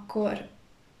 akkor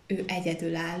ő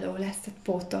egyedülálló lesz, tehát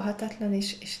pótolhatatlan,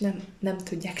 és nem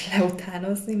tudják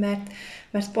leutánozni,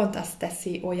 mert pont azt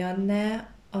teszi olyanná,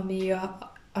 ami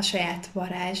a saját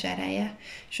varázs ereje.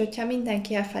 És hogyha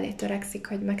mindenki elfelé törekszik,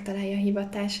 hogy megtalálja a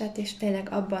hivatását, és tényleg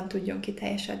abban tudjon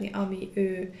kiteljesedni,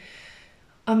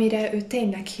 amire ő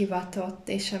tényleg hivatott,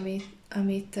 és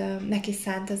amit neki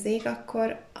szánt az ég,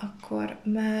 akkor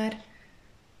már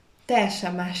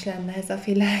teljesen más lenne ez a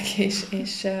világ,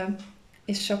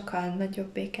 és sokkal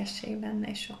nagyobb békesség lenne,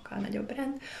 és sokkal nagyobb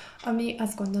rend, ami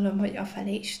azt gondolom, hogy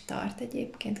afelé is tart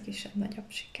egyébként kisebb-nagyobb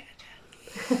sikerrel.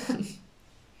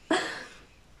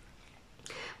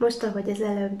 Most, ahogy az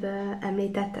előbb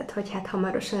említetted, hogy hát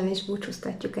hamarosan is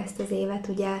búcsúztatjuk ezt az évet,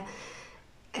 ugye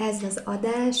ez az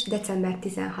adás december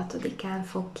 16-án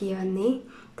fog kijönni,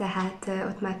 tehát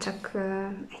ott már csak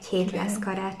egy hét lesz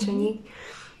karácsonyig.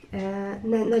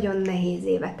 Nagyon nehéz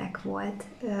évetek volt.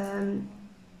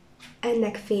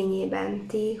 Ennek fényében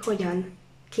ti hogyan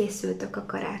készültök a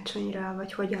karácsonyra,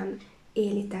 vagy hogyan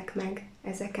élitek meg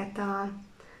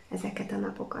ezeket a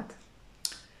napokat?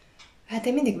 Hát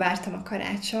én mindig vártam a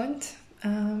karácsonyt,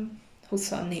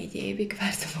 24 évig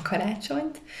vártam a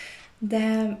karácsonyt,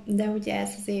 de ugye ez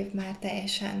az év már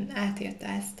teljesen átírta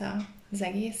ezt az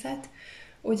egészet.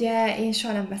 Ugye én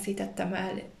soha nem veszítettem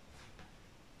el,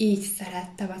 így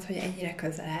szerettem azt, hogy ennyire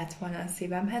közel állt volna a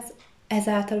szívemhez.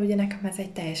 Ezáltal ugye nekem ez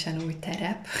egy teljesen új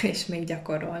terep, és még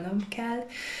gyakorolnom kell.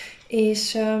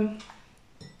 És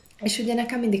ugye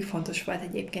nekem mindig fontos volt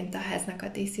egyébként a háznak a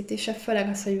díszítése, főleg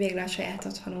az, hogy végre a saját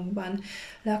otthonunkban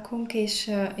lakunk, és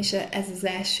ez az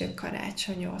első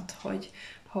karácsony ott,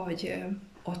 hogy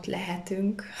ott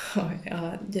lehetünk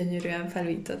a gyönyörűen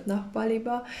felújított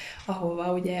nappaliba,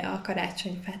 ahova ugye a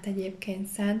karácsonyfát egyébként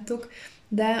szántuk,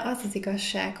 de az az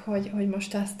igazság, hogy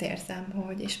most azt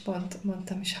érzem, és pont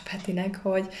mondtam is a Petinek,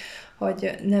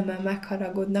 hogy nem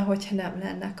megharagudna, hogyha nem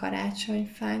lenne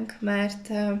karácsonyfánk,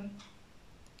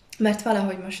 mert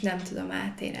valahogy most nem tudom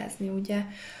átérezni, ugye,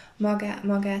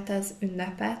 magát az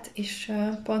ünnepet, és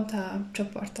pont a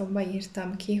csoportomba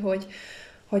írtam ki, hogy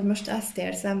most azt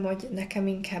érzem, hogy nekem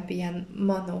inkább ilyen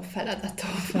manó feladatom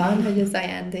van, hogy az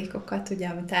ajándékokat, ugye,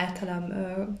 amit általam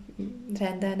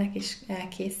rendelnek és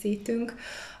elkészítünk,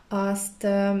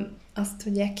 azt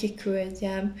ugye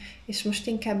kiküldjem, és most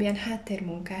inkább ilyen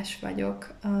háttérmunkás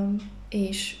vagyok,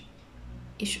 és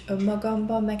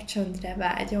önmagamban meg csöndre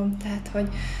vágyom, tehát, hogy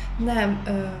nem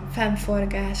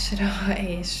fennforgásra,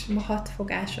 és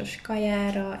hatfogásos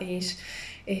kajára,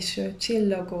 és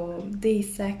csillogó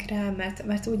díszekre,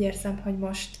 mert úgy érzem, hogy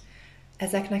most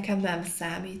ezek nekem nem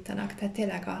számítanak. Tehát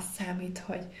tényleg az számít,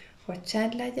 hogy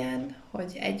csend legyen,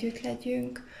 hogy együtt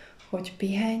legyünk, hogy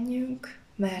pihenjünk,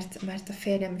 mert a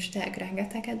férjem is tényleg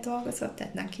rengeteget dolgozott,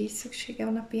 tehát neki is szüksége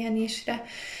van a pihenésre,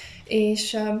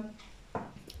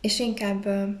 és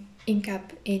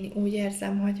inkább én úgy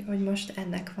érzem, hogy most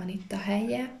ennek van itt a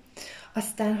helye.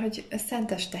 Aztán, hogy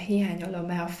szenteste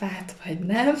hiányolom-e a fát, vagy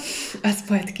nem, az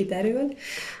majd kiderül,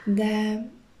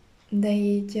 de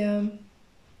így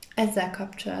ezzel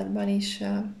kapcsolatban is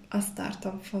azt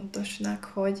tartom fontosnak,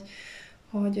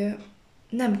 hogy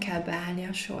nem kell beállni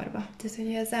a sorba. Tehát,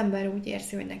 hogy az ember úgy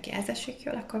érzi, hogy neki ez esik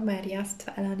jól, akkor merje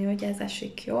azt vállalni, hogy ez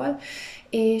esik jól,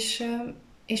 és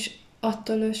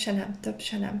attól ő se nem több,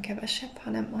 se nem kevesebb,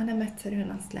 hanem egyszerűen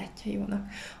azt látja jónak.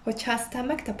 Hogyha aztán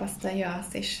megtapasztalja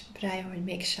azt, és rájön, hogy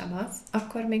mégsem az,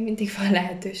 akkor még mindig van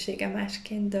lehetősége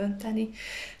másként dönteni.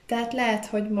 Tehát lehet,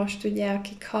 hogy most ugye,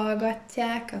 akik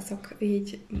hallgatják, azok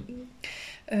így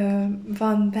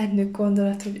van bennük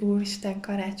gondolat, hogy úristen,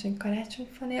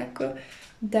 karácsonyfa nélkül,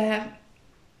 de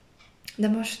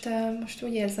most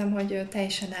úgy érzem, hogy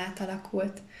teljesen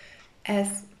átalakult ez,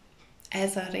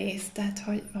 ez a rész, tehát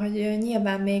hogy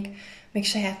nyilván még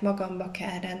saját magamba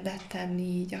kell rendet tenni,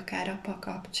 így akár apa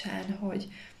kapcsán,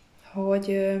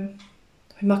 hogy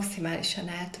maximálisan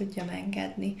el tudjam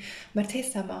engedni. Mert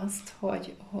hiszem azt,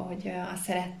 hogy a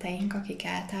szeretteink, akik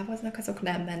eltávoznak, azok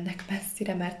nem mennek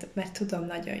messzire, mert tudom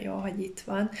nagyon jól, hogy itt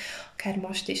van, akár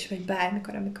most is, vagy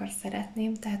bármikor, amikor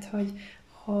szeretném, tehát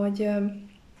hogy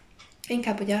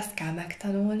inkább ugye azt kell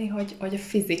megtanulni, hogy a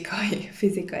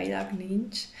fizikailag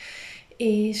nincs,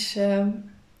 és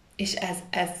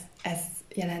ez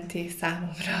jelenti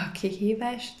számomra a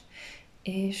kihívást,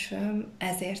 és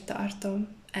ezért tartom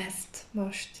ezt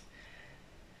most.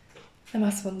 Nem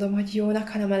azt mondom, hogy jónak,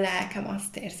 hanem a lelkem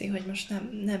azt érzi, hogy most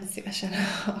nem szívesen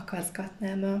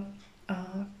akaszgatnám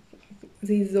az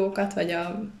izzókat, vagy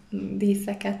a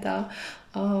díszeket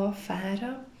a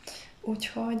fára.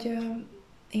 Úgyhogy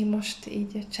én most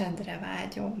így csendre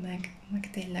vágyom, meg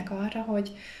tényleg arra,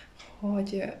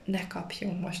 hogy ne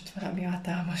kapjunk most valami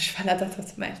hatalmas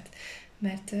feladatot,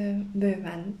 mert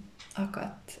bőven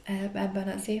akadt ebben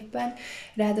az évben.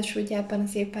 Ráadásul ugye ebben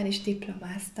az évben is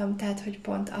diplomáztam, tehát hogy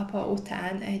pont apa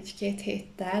után 1-2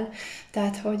 héttel,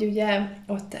 tehát hogy ugye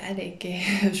ott eléggé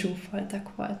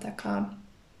zsúfoltak voltak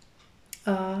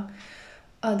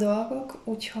a dolgok,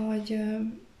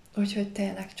 úgyhogy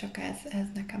tényleg csak ez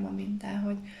nekem a minden,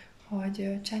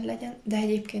 hogy csend legyen, de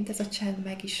egyébként ez a csend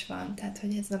meg is van, tehát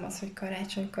hogy ez nem az, hogy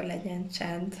karácsonykor legyen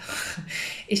csend,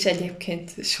 és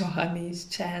egyébként soha nincs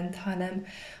csend, hanem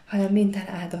minden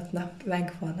áldott nap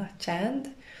megvan a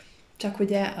csend, csak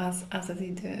ugye az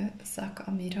időszak,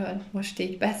 amiről most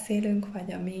így beszélünk,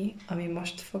 vagy ami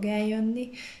most fog eljönni,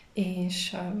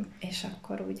 és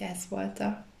akkor ugye ez volt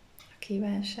a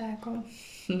kívánságom.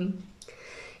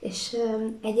 És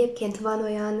egyébként van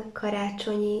olyan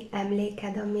karácsonyi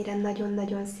emléked, amire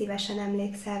nagyon-nagyon szívesen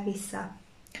emlékszel vissza?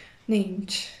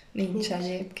 Nincs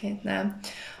egyébként, nem.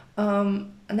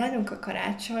 Nálunk a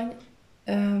karácsony,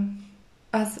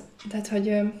 tehát,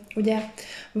 hogy ugye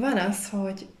van az,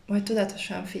 hogy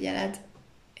tudatosan figyeled,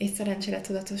 és szerencsére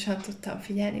tudatosan tudtam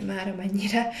figyelni már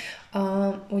amennyire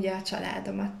ugye a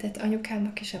családomat, tehát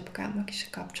anyukámnak és apukámnak is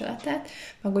a kapcsolatát,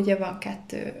 meg ugye van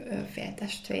 2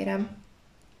 féltestvérem,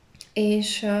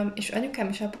 és anyukám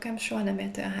és apukám soha nem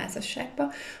élt olyan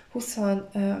házasságba,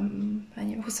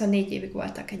 24 évig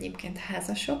voltak egyébként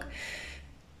házasok,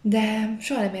 de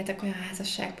soha nem éltek olyan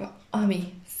házasságba,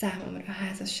 ami számomra a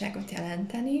házasságot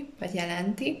jelenteni, vagy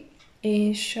jelenti,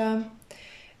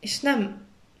 és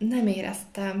nem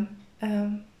éreztem,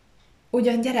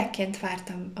 ugyan gyerekként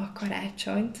vártam a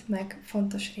karácsonyt, meg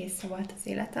fontos része volt az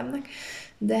életemnek,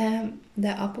 de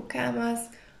apukám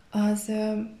az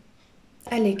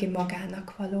eléggé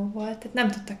magának való volt,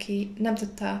 tehát nem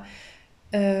tudta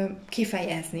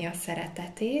kifejezni a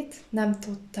szeretetét,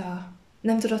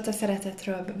 nem tudott a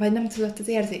szeretetről, vagy nem tudott az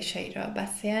érzéseiről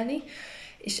beszélni,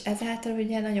 és ezáltal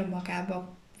ugye nagyon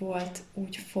magába volt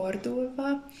úgy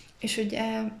fordulva, és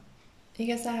ugye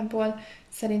igazából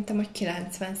szerintem, hogy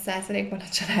 90%-ban a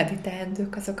családi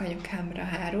teendők azok anyukámra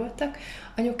hárultak.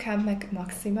 Anyukám meg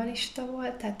maximalista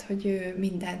volt, tehát hogy ő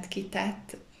mindent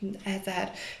kitett,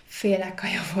 1000 féle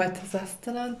kaja volt az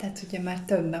asztalon, tehát ugye már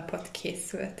több napot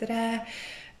készült rá,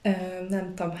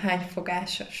 nem tudom hány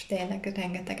fogásos, tényleg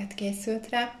rengeteget készült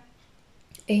rá,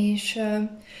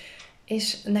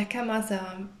 és nekem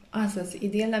az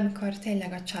idill, amikor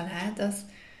tényleg a család, az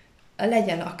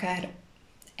legyen akár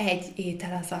egy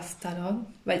étel az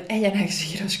asztalon, vagy egyenek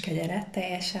zsíros kenyeret,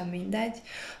 teljesen mindegy,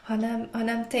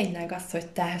 hanem tényleg az, hogy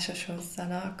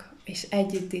társasozzanak, és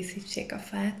együtt díszítsék a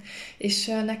fát, és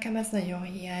nekem ez nagyon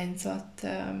hiányzott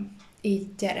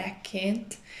így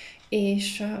gyerekként,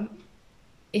 és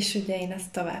ugye én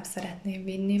ezt tovább szeretném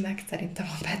vinni, meg szerintem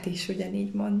a Peti is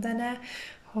ugyanígy mondaná,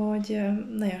 hogy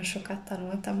nagyon sokat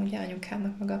tanultam ugye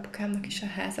anyukámnak, meg apukámnak is a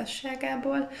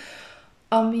házasságából,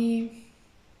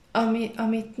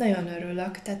 amit nagyon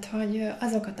örülök, tehát hogy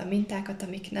azokat a mintákat,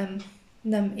 amik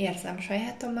nem érzem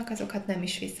sajátomnak, azokat nem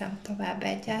is viszem tovább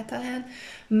egyáltalán.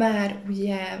 Már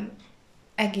ugye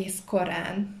egész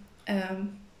korán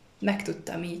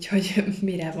megtudtam így, hogy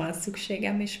mire van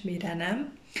szükségem, és mire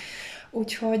nem.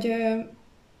 Úgyhogy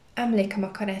emlékem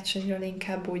a karácsonyról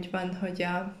inkább úgy van, hogy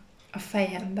a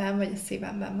fejemben, vagy a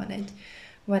szívemben van egy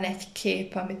van egy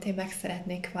kép, amit én meg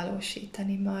szeretnék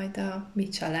valósítani majd a mi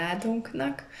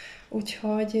családunknak,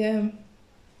 úgyhogy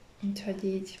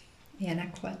így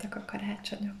ilyenek voltak a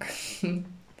karácsonyok.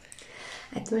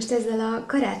 Hát most ezzel a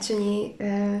karácsonyi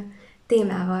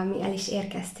témával mi el is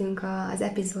érkeztünk az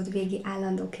epizód végi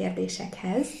állandó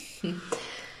kérdésekhez,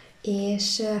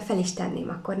 és fel is tenném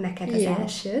akkor neked az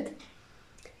elsőt.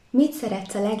 Mit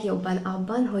szeretsz a legjobban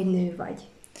abban, hogy nő vagy?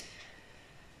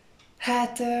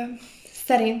 Hát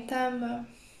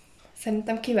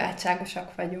szerintem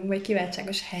kiváltságosak vagyunk, vagy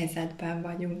kiváltságos helyzetben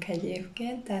vagyunk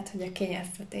egyébként, tehát hogy a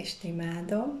kényeztetést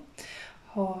imádom,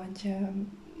 hogy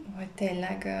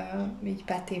tényleg így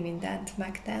Peti mindent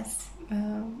megtesz,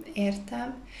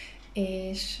 értem,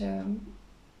 és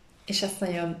ezt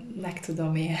nagyon meg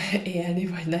tudom élni,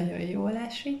 vagy nagyon jól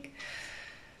esik.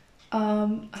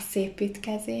 A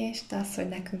szépítkezést, az, hogy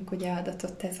nekünk ugye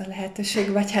adatott ez a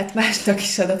lehetőség, vagy hát másnak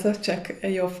is adatott, csak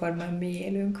jóformán mi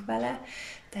élünk vele.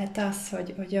 Tehát az,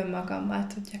 hogy önmagammal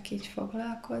tudjak így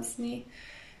foglalkozni,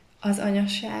 az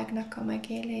anyaságnak a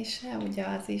megélése, ugye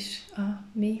az is a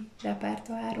mi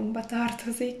repertoárunkba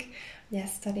tartozik, hogy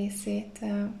ezt a részét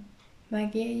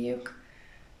megéljük.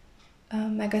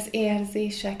 Meg az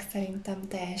érzések szerintem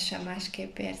teljesen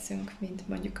másképp érzünk, mint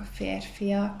mondjuk a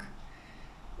férfiak.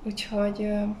 Úgyhogy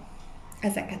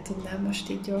ezeket tudnám most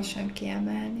így gyorsan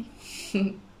kiemelni.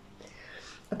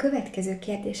 A következő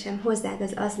kérdésem hozzád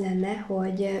az lenne,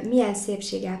 hogy milyen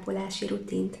szépségápolási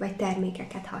rutint vagy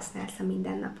termékeket használsz a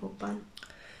mindennapokban?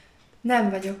 Nem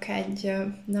vagyok egy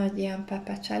nagy ilyen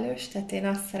pepecselős, tehát én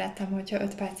azt szeretem, hogyha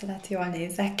 5 perc alatt jól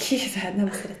nézek ki, tehát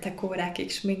nem szeretek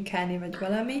órákig sminkálni, vagy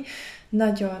valami.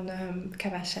 Nagyon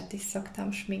keveset is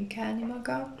szoktam sminkálni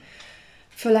magam.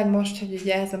 Főleg most, hogy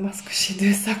ugye ez a maszkos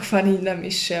időszak van, így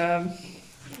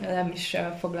nem is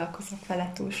foglalkozok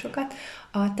vele túl sokat.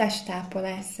 A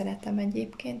testápolást szeretem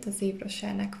egyébként, az Yves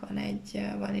Rochernek van egy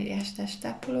vaníliás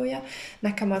testápolója.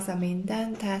 Nekem az a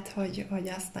minden, tehát hogy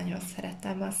azt nagyon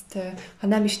szeretem, azt, ha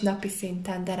nem is napi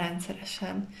szinten, de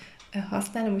rendszeresen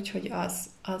használom, úgyhogy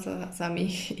az, ami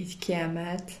így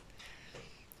kiemelt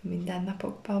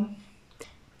mindennapokban.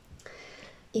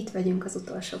 Itt vagyunk az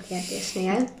utolsó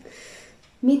kérdésnél.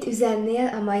 Mit üzennél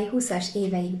a mai 20-as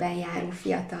éveikben járó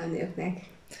fiatal nőknek?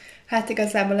 Hát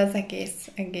igazából az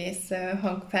egész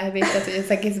hangfelvételt, vagy az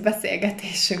egész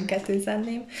beszélgetésünket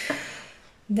üzenném.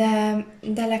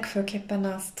 De legfőképpen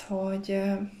azt, hogy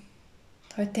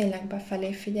tényleg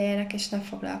befelé figyeljenek, és ne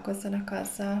foglalkozzanak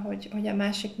azzal, hogy a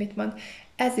másik mit mond.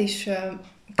 Ez is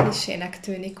klisének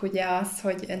tűnik ugye az,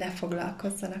 hogy ne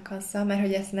foglalkozzanak azzal, mert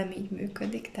hogy ez nem így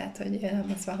működik, tehát hogy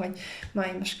nem az van, hogy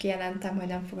majd most kijelentem, hogy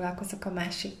nem foglalkozok a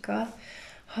másikkal,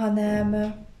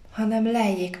 hanem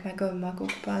lejjék meg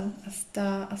önmagukban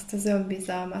azt az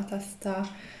önbizalmat, azt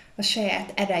a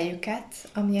saját erejüket,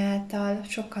 ami által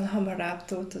sokkal hamarabb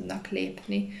túl tudnak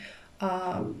lépni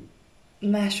a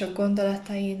mások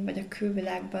gondolatain, vagy a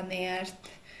külvilágban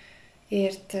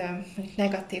ért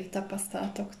negatív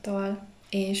tapasztalatoktól,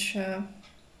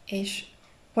 és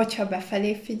hogyha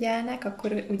befelé figyelnek,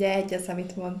 akkor ugye egy az,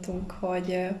 amit mondtunk,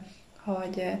 hogy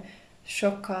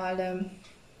sokkal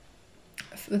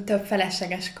több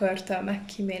felesleges körtől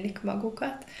megkímélik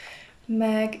magukat,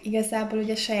 meg igazából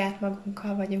ugye saját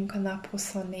magunkkal vagyunk a nap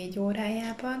 24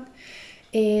 órájában,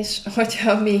 és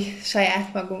hogyha mi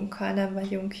saját magunkkal nem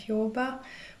vagyunk jóba,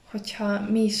 hogyha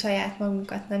mi saját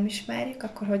magunkat nem ismerjük,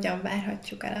 akkor hogyan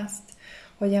várhatjuk el azt,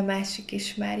 hogy a másik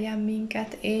ismerjen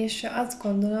minket, és azt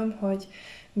gondolom, hogy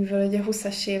mivel ugye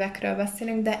 20-as évekről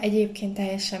beszélünk, de egyébként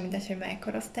teljesen mindegy, hogy mely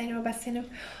korosztályról beszélünk,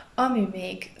 ami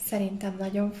még szerintem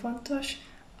nagyon fontos,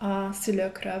 a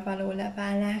szülőkről való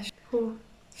leválás.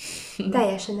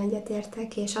 Teljesen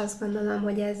egyetértek, és azt gondolom,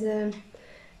 hogy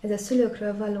ez a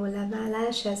szülőkről való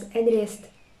leválás, ez egyrészt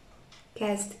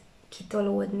kezd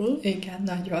kitolódni. Igen,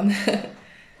 nagyon.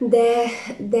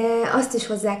 De azt is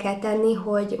hozzá kell tenni,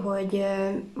 hogy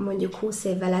mondjuk 20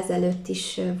 évvel ezelőtt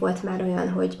is volt már olyan,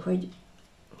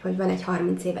 hogy van egy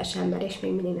 30 éves ember, és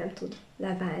még mindig nem tud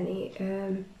leválni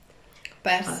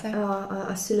Persze.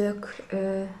 A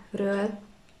szülőkről.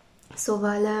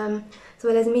 Szóval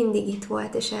ez mindig itt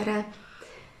volt, és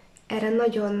erre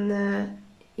nagyon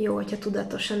jó, hogyha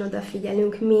tudatosan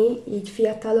odafigyelünk mi, így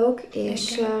fiatalok,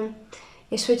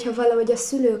 és hogyha valahogy a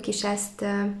szülők is ezt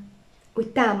úgy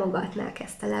támogatnák,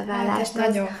 ezt a leválást,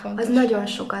 hát az nagyon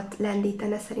sokat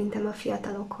lendítene szerintem a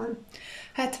fiatalokon.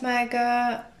 Hát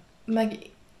meg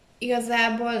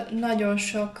igazából nagyon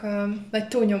sok, vagy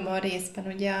túlnyomó részben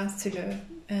ugye a szülő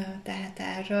tehet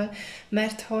erről,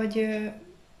 mert hogy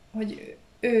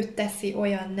ő teszi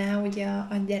olyanná ugye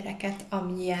a gyereket,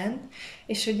 amilyen,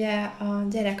 és ugye a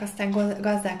gyerek aztán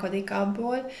gazdálkodik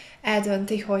abból,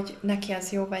 eldönti, hogy neki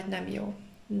az jó vagy nem jó.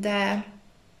 De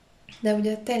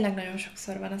ugye tényleg nagyon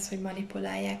sokszor van az, hogy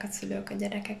manipulálják a szülők a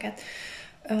gyerekeket.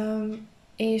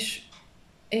 És,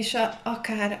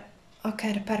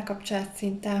 akár párkapcsolat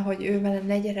szinten, hogy ő vele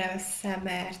ne gyere össze,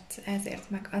 mert ezért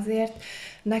meg azért.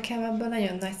 Nekem abban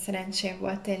nagyon nagy szerencsém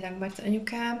volt tényleg, mert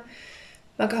anyukám,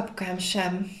 meg apukám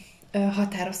sem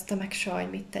határozta meg soha, hogy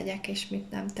mit tegyek és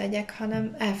mit nem tegyek,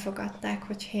 hanem elfogadták,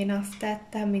 hogy én azt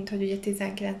tettem, mint hogy ugye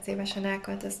 19 évesen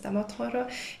elköltöztem otthonról.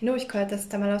 Én úgy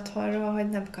költöztem el otthonról, hogy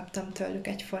nem kaptam tőlük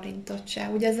egy forintot se.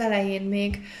 Ugye az elején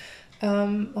még,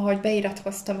 ahogy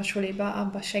beiratkoztam a suliba,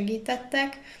 abba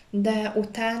segítettek, de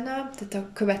utána, tehát a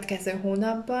következő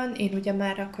hónapban, én ugye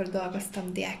már akkor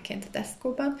dolgoztam diákként a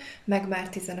Tesco-ban, meg már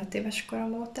 15 éves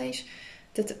korom óta is,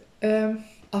 tehát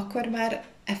akkor már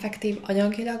effektív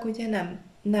anyagilag ugye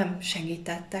nem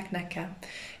segítettek nekem.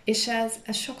 És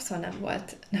ez sokszor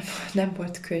nem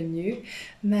volt könnyű,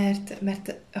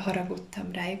 mert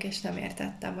haragudtam rájuk, és nem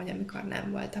értettem, hogy amikor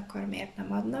nem volt, akkor miért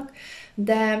nem adnak.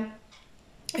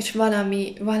 És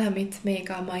valamit még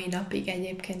a mai napig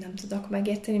egyébként nem tudok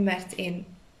megérteni, mert én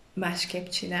másképp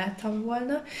csináltam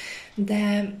volna,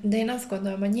 de én azt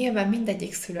gondolom, hogy nyilván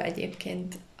mindegyik szülő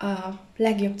egyébként a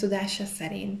legjobb tudása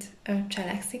szerint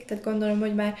cselekszik, tehát gondolom,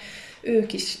 hogy már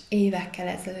ők is évekkel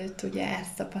ezelőtt ugye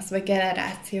ezt tapasztalt, vagy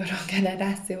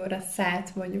generációra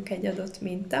szállt mondjuk egy adott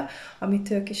minta,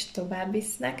 amit ők is tovább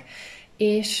visznek,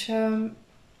 és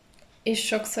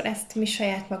sokszor ezt mi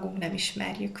saját magunk nem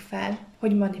ismerjük fel,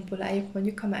 hogy manipuláljuk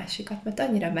mondjuk a másikat, mert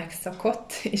annyira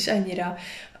megszokott, és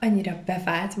annyira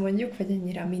bevált mondjuk, vagy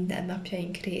annyira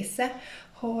mindennapjaink része,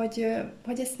 hogy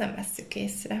ezt nem vesszük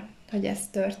észre, hogy ez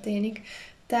történik.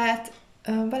 Tehát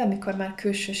valamikor már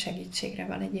külső segítségre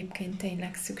van egyébként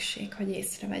tényleg szükség, hogy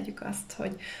észrevegyük azt,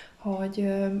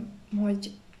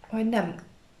 hogy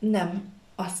nem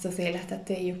azt az életet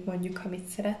éljük mondjuk, amit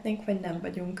szeretnénk, vagy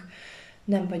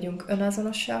nem vagyunk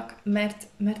önazonosak,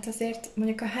 mert azért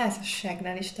mondjuk a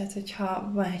házasságnál is, tehát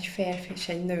hogyha van egy férfi és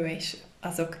egy nő, és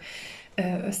azok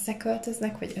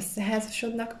összeköltöznek, vagy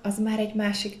összeházasodnak, az már egy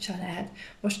másik család.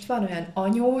 Most van olyan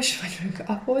anyós, vagy mondjuk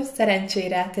após,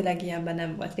 szerencsére tényleg ilyenben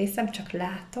nem volt részem, csak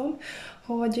látom,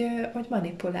 hogy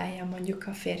manipulálja mondjuk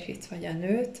a férfit vagy a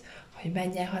nőt, hogy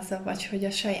menjen haza, vagy hogy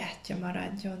a sajátja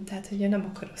maradjon. Tehát, hogy ő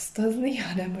nem akar osztozni,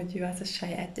 hanem hogy ő az a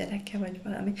saját gyereke, vagy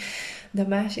valami. De a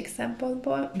másik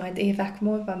szempontból, majd évek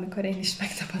múlva, amikor én is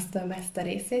megtapasztalom ezt a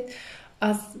részét,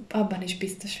 az abban is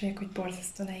biztos vagyok, hogy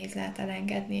borzasztó nehéz lehet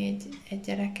elengedni egy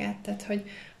gyereket. Tehát,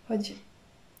 hogy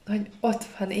ott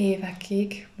van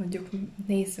évekig, mondjuk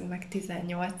nézzünk meg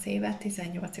 18 évet,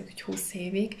 18 évig, vagy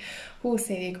 20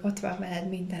 évig ott van veled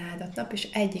minden áldott nap, és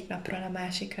egyik napról a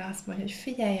másikra azt mondja, hogy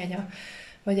figyelj anya,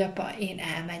 vagy apa, én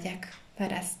elmegyek,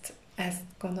 mert ezt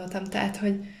gondoltam. Tehát,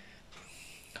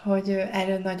 hogy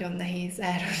erről nagyon nehéz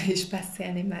erről is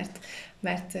beszélni,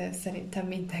 mert szerintem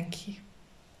mindenki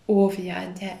óvja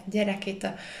a gyerekét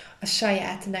a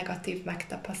saját negatív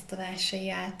megtapasztalásai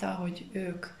által, hogy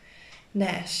ők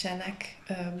ne essenek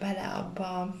bele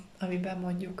abba, amiben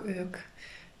mondjuk ők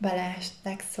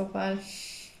beleestek, szóval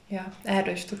ja,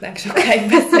 erről is tudnánk sokáig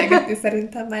beszélgetni,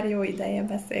 szerintem már jó ideje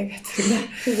beszélgetünk.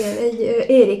 Igen,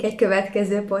 érik egy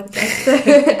következő podcast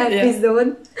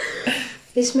epizód.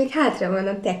 És még hátra van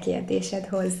a te kérdésed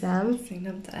hozzám. Ezt még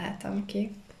nem találtam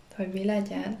ki, hogy mi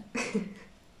legyen.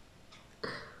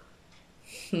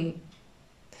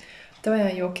 De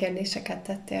olyan jó kérdéseket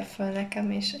tettél föl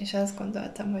nekem, és azt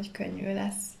gondoltam, hogy könnyű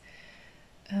lesz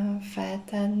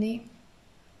feltenni.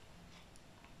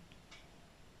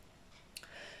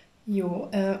 Jó,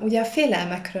 ugye a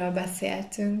félelmekről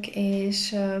beszéltünk,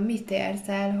 és mit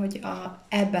érzel, hogy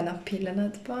ebben a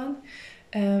pillanatban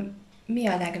mi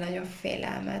a legnagyobb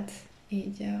félelmed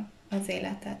így az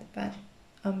életedben,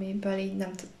 amiből így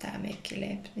nem tudtál még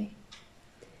kilépni?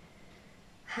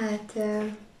 Hát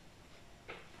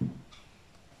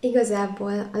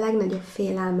igazából a legnagyobb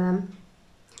félelmem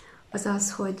az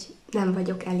az, hogy nem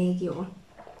vagyok elég jó.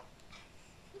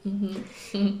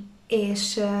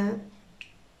 És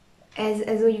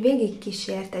ez úgy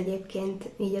végigkísért egyébként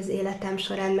így az életem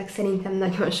során, meg szerintem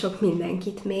nagyon sok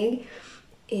mindenkit még,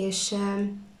 és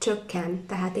csökken.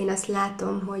 Tehát én azt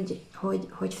látom,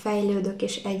 hogy fejlődök,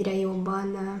 és egyre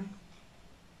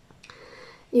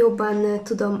jobban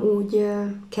tudom úgy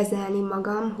kezelni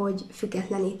magam, hogy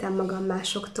függetlenítem magam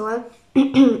másoktól,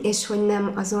 és hogy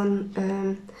nem azon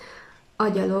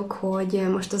agyalok, hogy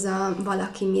most az a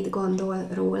valaki mit gondol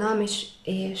rólam,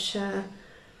 és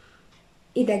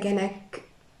idegenek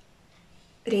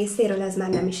részéről ez már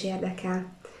nem is érdekel.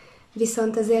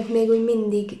 Viszont azért még úgy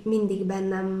mindig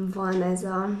bennem van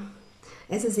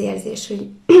ez az érzés, hogy,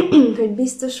 hogy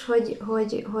biztos,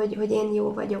 hogy én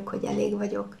jó vagyok, hogy elég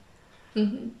vagyok.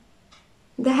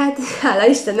 De hát, hála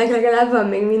Istennek, legalább van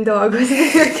még mind dolgozni.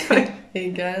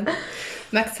 Igen.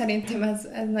 Meg szerintem ez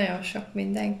nagyon sok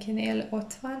mindenkinél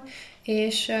ott van,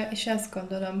 és azt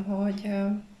gondolom,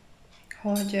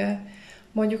 hogy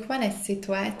mondjuk van egy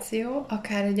szituáció,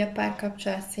 akár ugye a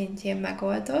párkapcsolat szintjén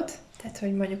megoldod, tehát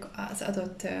hogy mondjuk az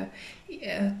adott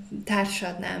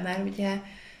társadnál már ugye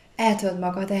el tudod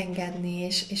magad engedni,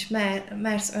 és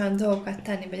mersz olyan dolgokat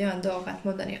tenni, vagy olyan dolgokat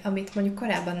mondani, amit mondjuk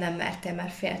korábban nem mertél,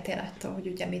 mert féltél attól, hogy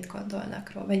ugye mit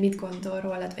gondolnak róla, vagy mit gondol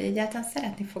rólad, vagy egyáltalán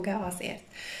szeretni fog-e azért.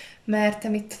 Mert te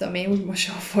mit tudom, én úgy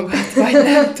mosom fogad, vagy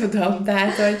nem tudom,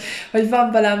 tehát, hogy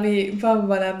van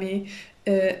valami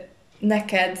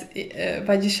neked,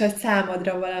 vagyis hogy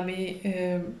számodra valami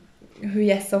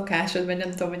hülye szokásod, vagy nem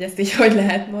tudom, hogy ezt így hogy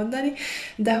lehet mondani,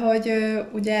 de hogy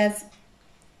ugye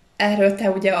erről te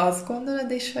ugye azt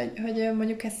gondolod, és hogy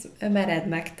mondjuk ezt mered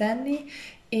megtenni,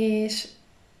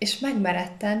 és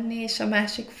megmered tenni, és a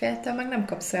másik féltől meg nem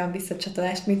kapsz olyan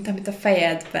visszacsatolást, mint amit a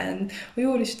fejedben, hogy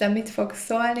úristen, mit fog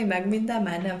szólni, meg minden,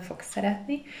 már nem fog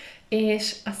szeretni,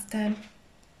 és aztán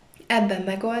ebben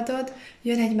megoldod,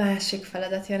 jön egy másik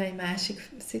feladat, jön egy másik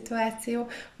szituáció,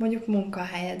 mondjuk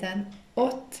munkahelyeden.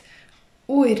 Ott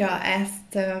újra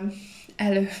ezt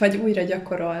vagy újra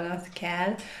gyakorolnod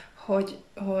kell,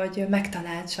 hogy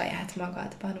megtaláld saját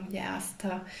magadban, ugye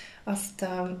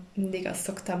mindig azt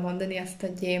szoktam mondani, azt a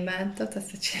gyémántot,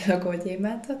 azt a csillagó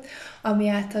gyémántot, ami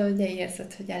által ugye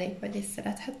érzed, hogy elég vagy és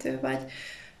szerethető vagy.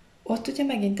 Ott ugye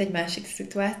megint egy másik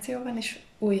szituáció van, és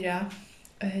újra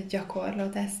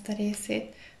gyakorlod ezt a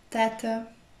részét. Tehát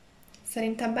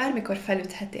szerintem bármikor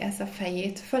felütheti ez a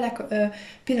fejét, főleg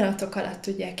pillanatok alatt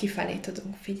ugye kifelé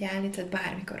tudunk figyelni, tehát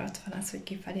bármikor ott van az, hogy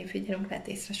kifelé figyelünk, lehet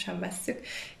észre sem vesszük.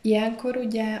 Ilyenkor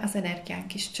ugye az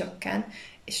energiánk is csökken,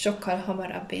 és sokkal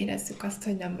hamarabb érezzük azt,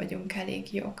 hogy nem vagyunk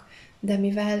elég jók. De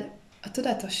mivel a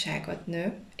tudatosságod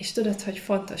nő, és tudod, hogy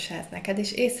fontos ez neked,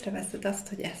 és észreveszed azt,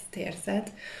 hogy ezt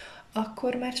érzed,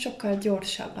 akkor már sokkal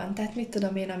gyorsabban. Tehát mit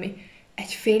tudom én, ami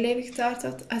egy fél évig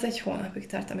tartott, az egy hónapig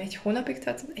tart, ami egy hónapig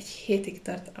tartott, egy hétig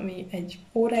tart, ami egy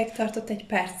óráig tartott, egy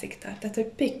percig tart. Tehát, hogy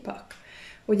pikpak,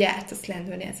 ugye át tudsz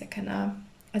lendülni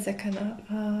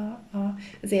ezeken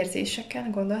az érzéseken, a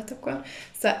gondolatokon.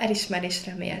 Szóval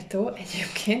elismerésre méltó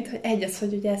egyébként, hogy egy az,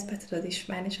 hogy ugye ezt be tudod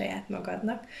ismerni saját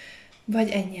magadnak, vagy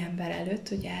ennyi ember előtt,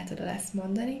 ugye el tudod ezt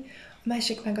mondani. A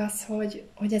másik meg az,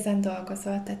 hogy ezen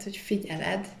dolgozol, tehát, hogy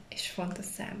figyeled, és fontos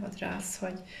számodra az,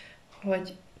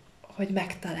 hogy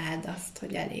megtaláld azt,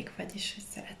 hogy elég vagy, és hogy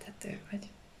szerethető vagy.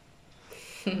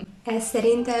 Ez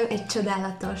szerintem egy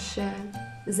csodálatos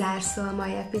zárszó a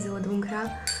mai epizódunkra,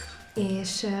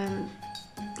 és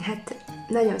hát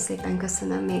nagyon szépen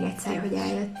köszönöm még egyszer, hogy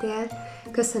eljöttél.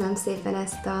 Köszönöm szépen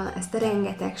ezt a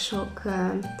rengeteg sok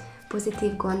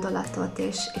pozitív gondolatot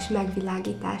és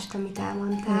megvilágítást, amit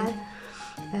elmondtál.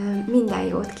 Minden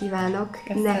jót kívánok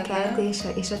neked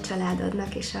és a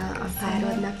családodnak és a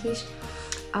párodnak is.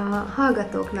 A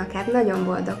hallgatóknak hát nagyon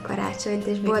boldog karácsonyt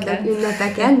és boldog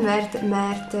ünnepeket,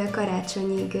 mert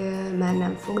karácsonyig már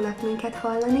nem fognak minket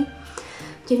hallani.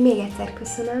 Úgyhogy még egyszer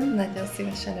köszönöm. Nagyon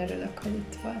szívesen örülök, hogy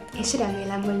itt volt. És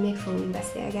remélem, hogy még fogunk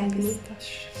beszélgetni. Biztos.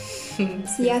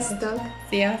 Sziasztok!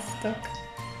 Sziasztok!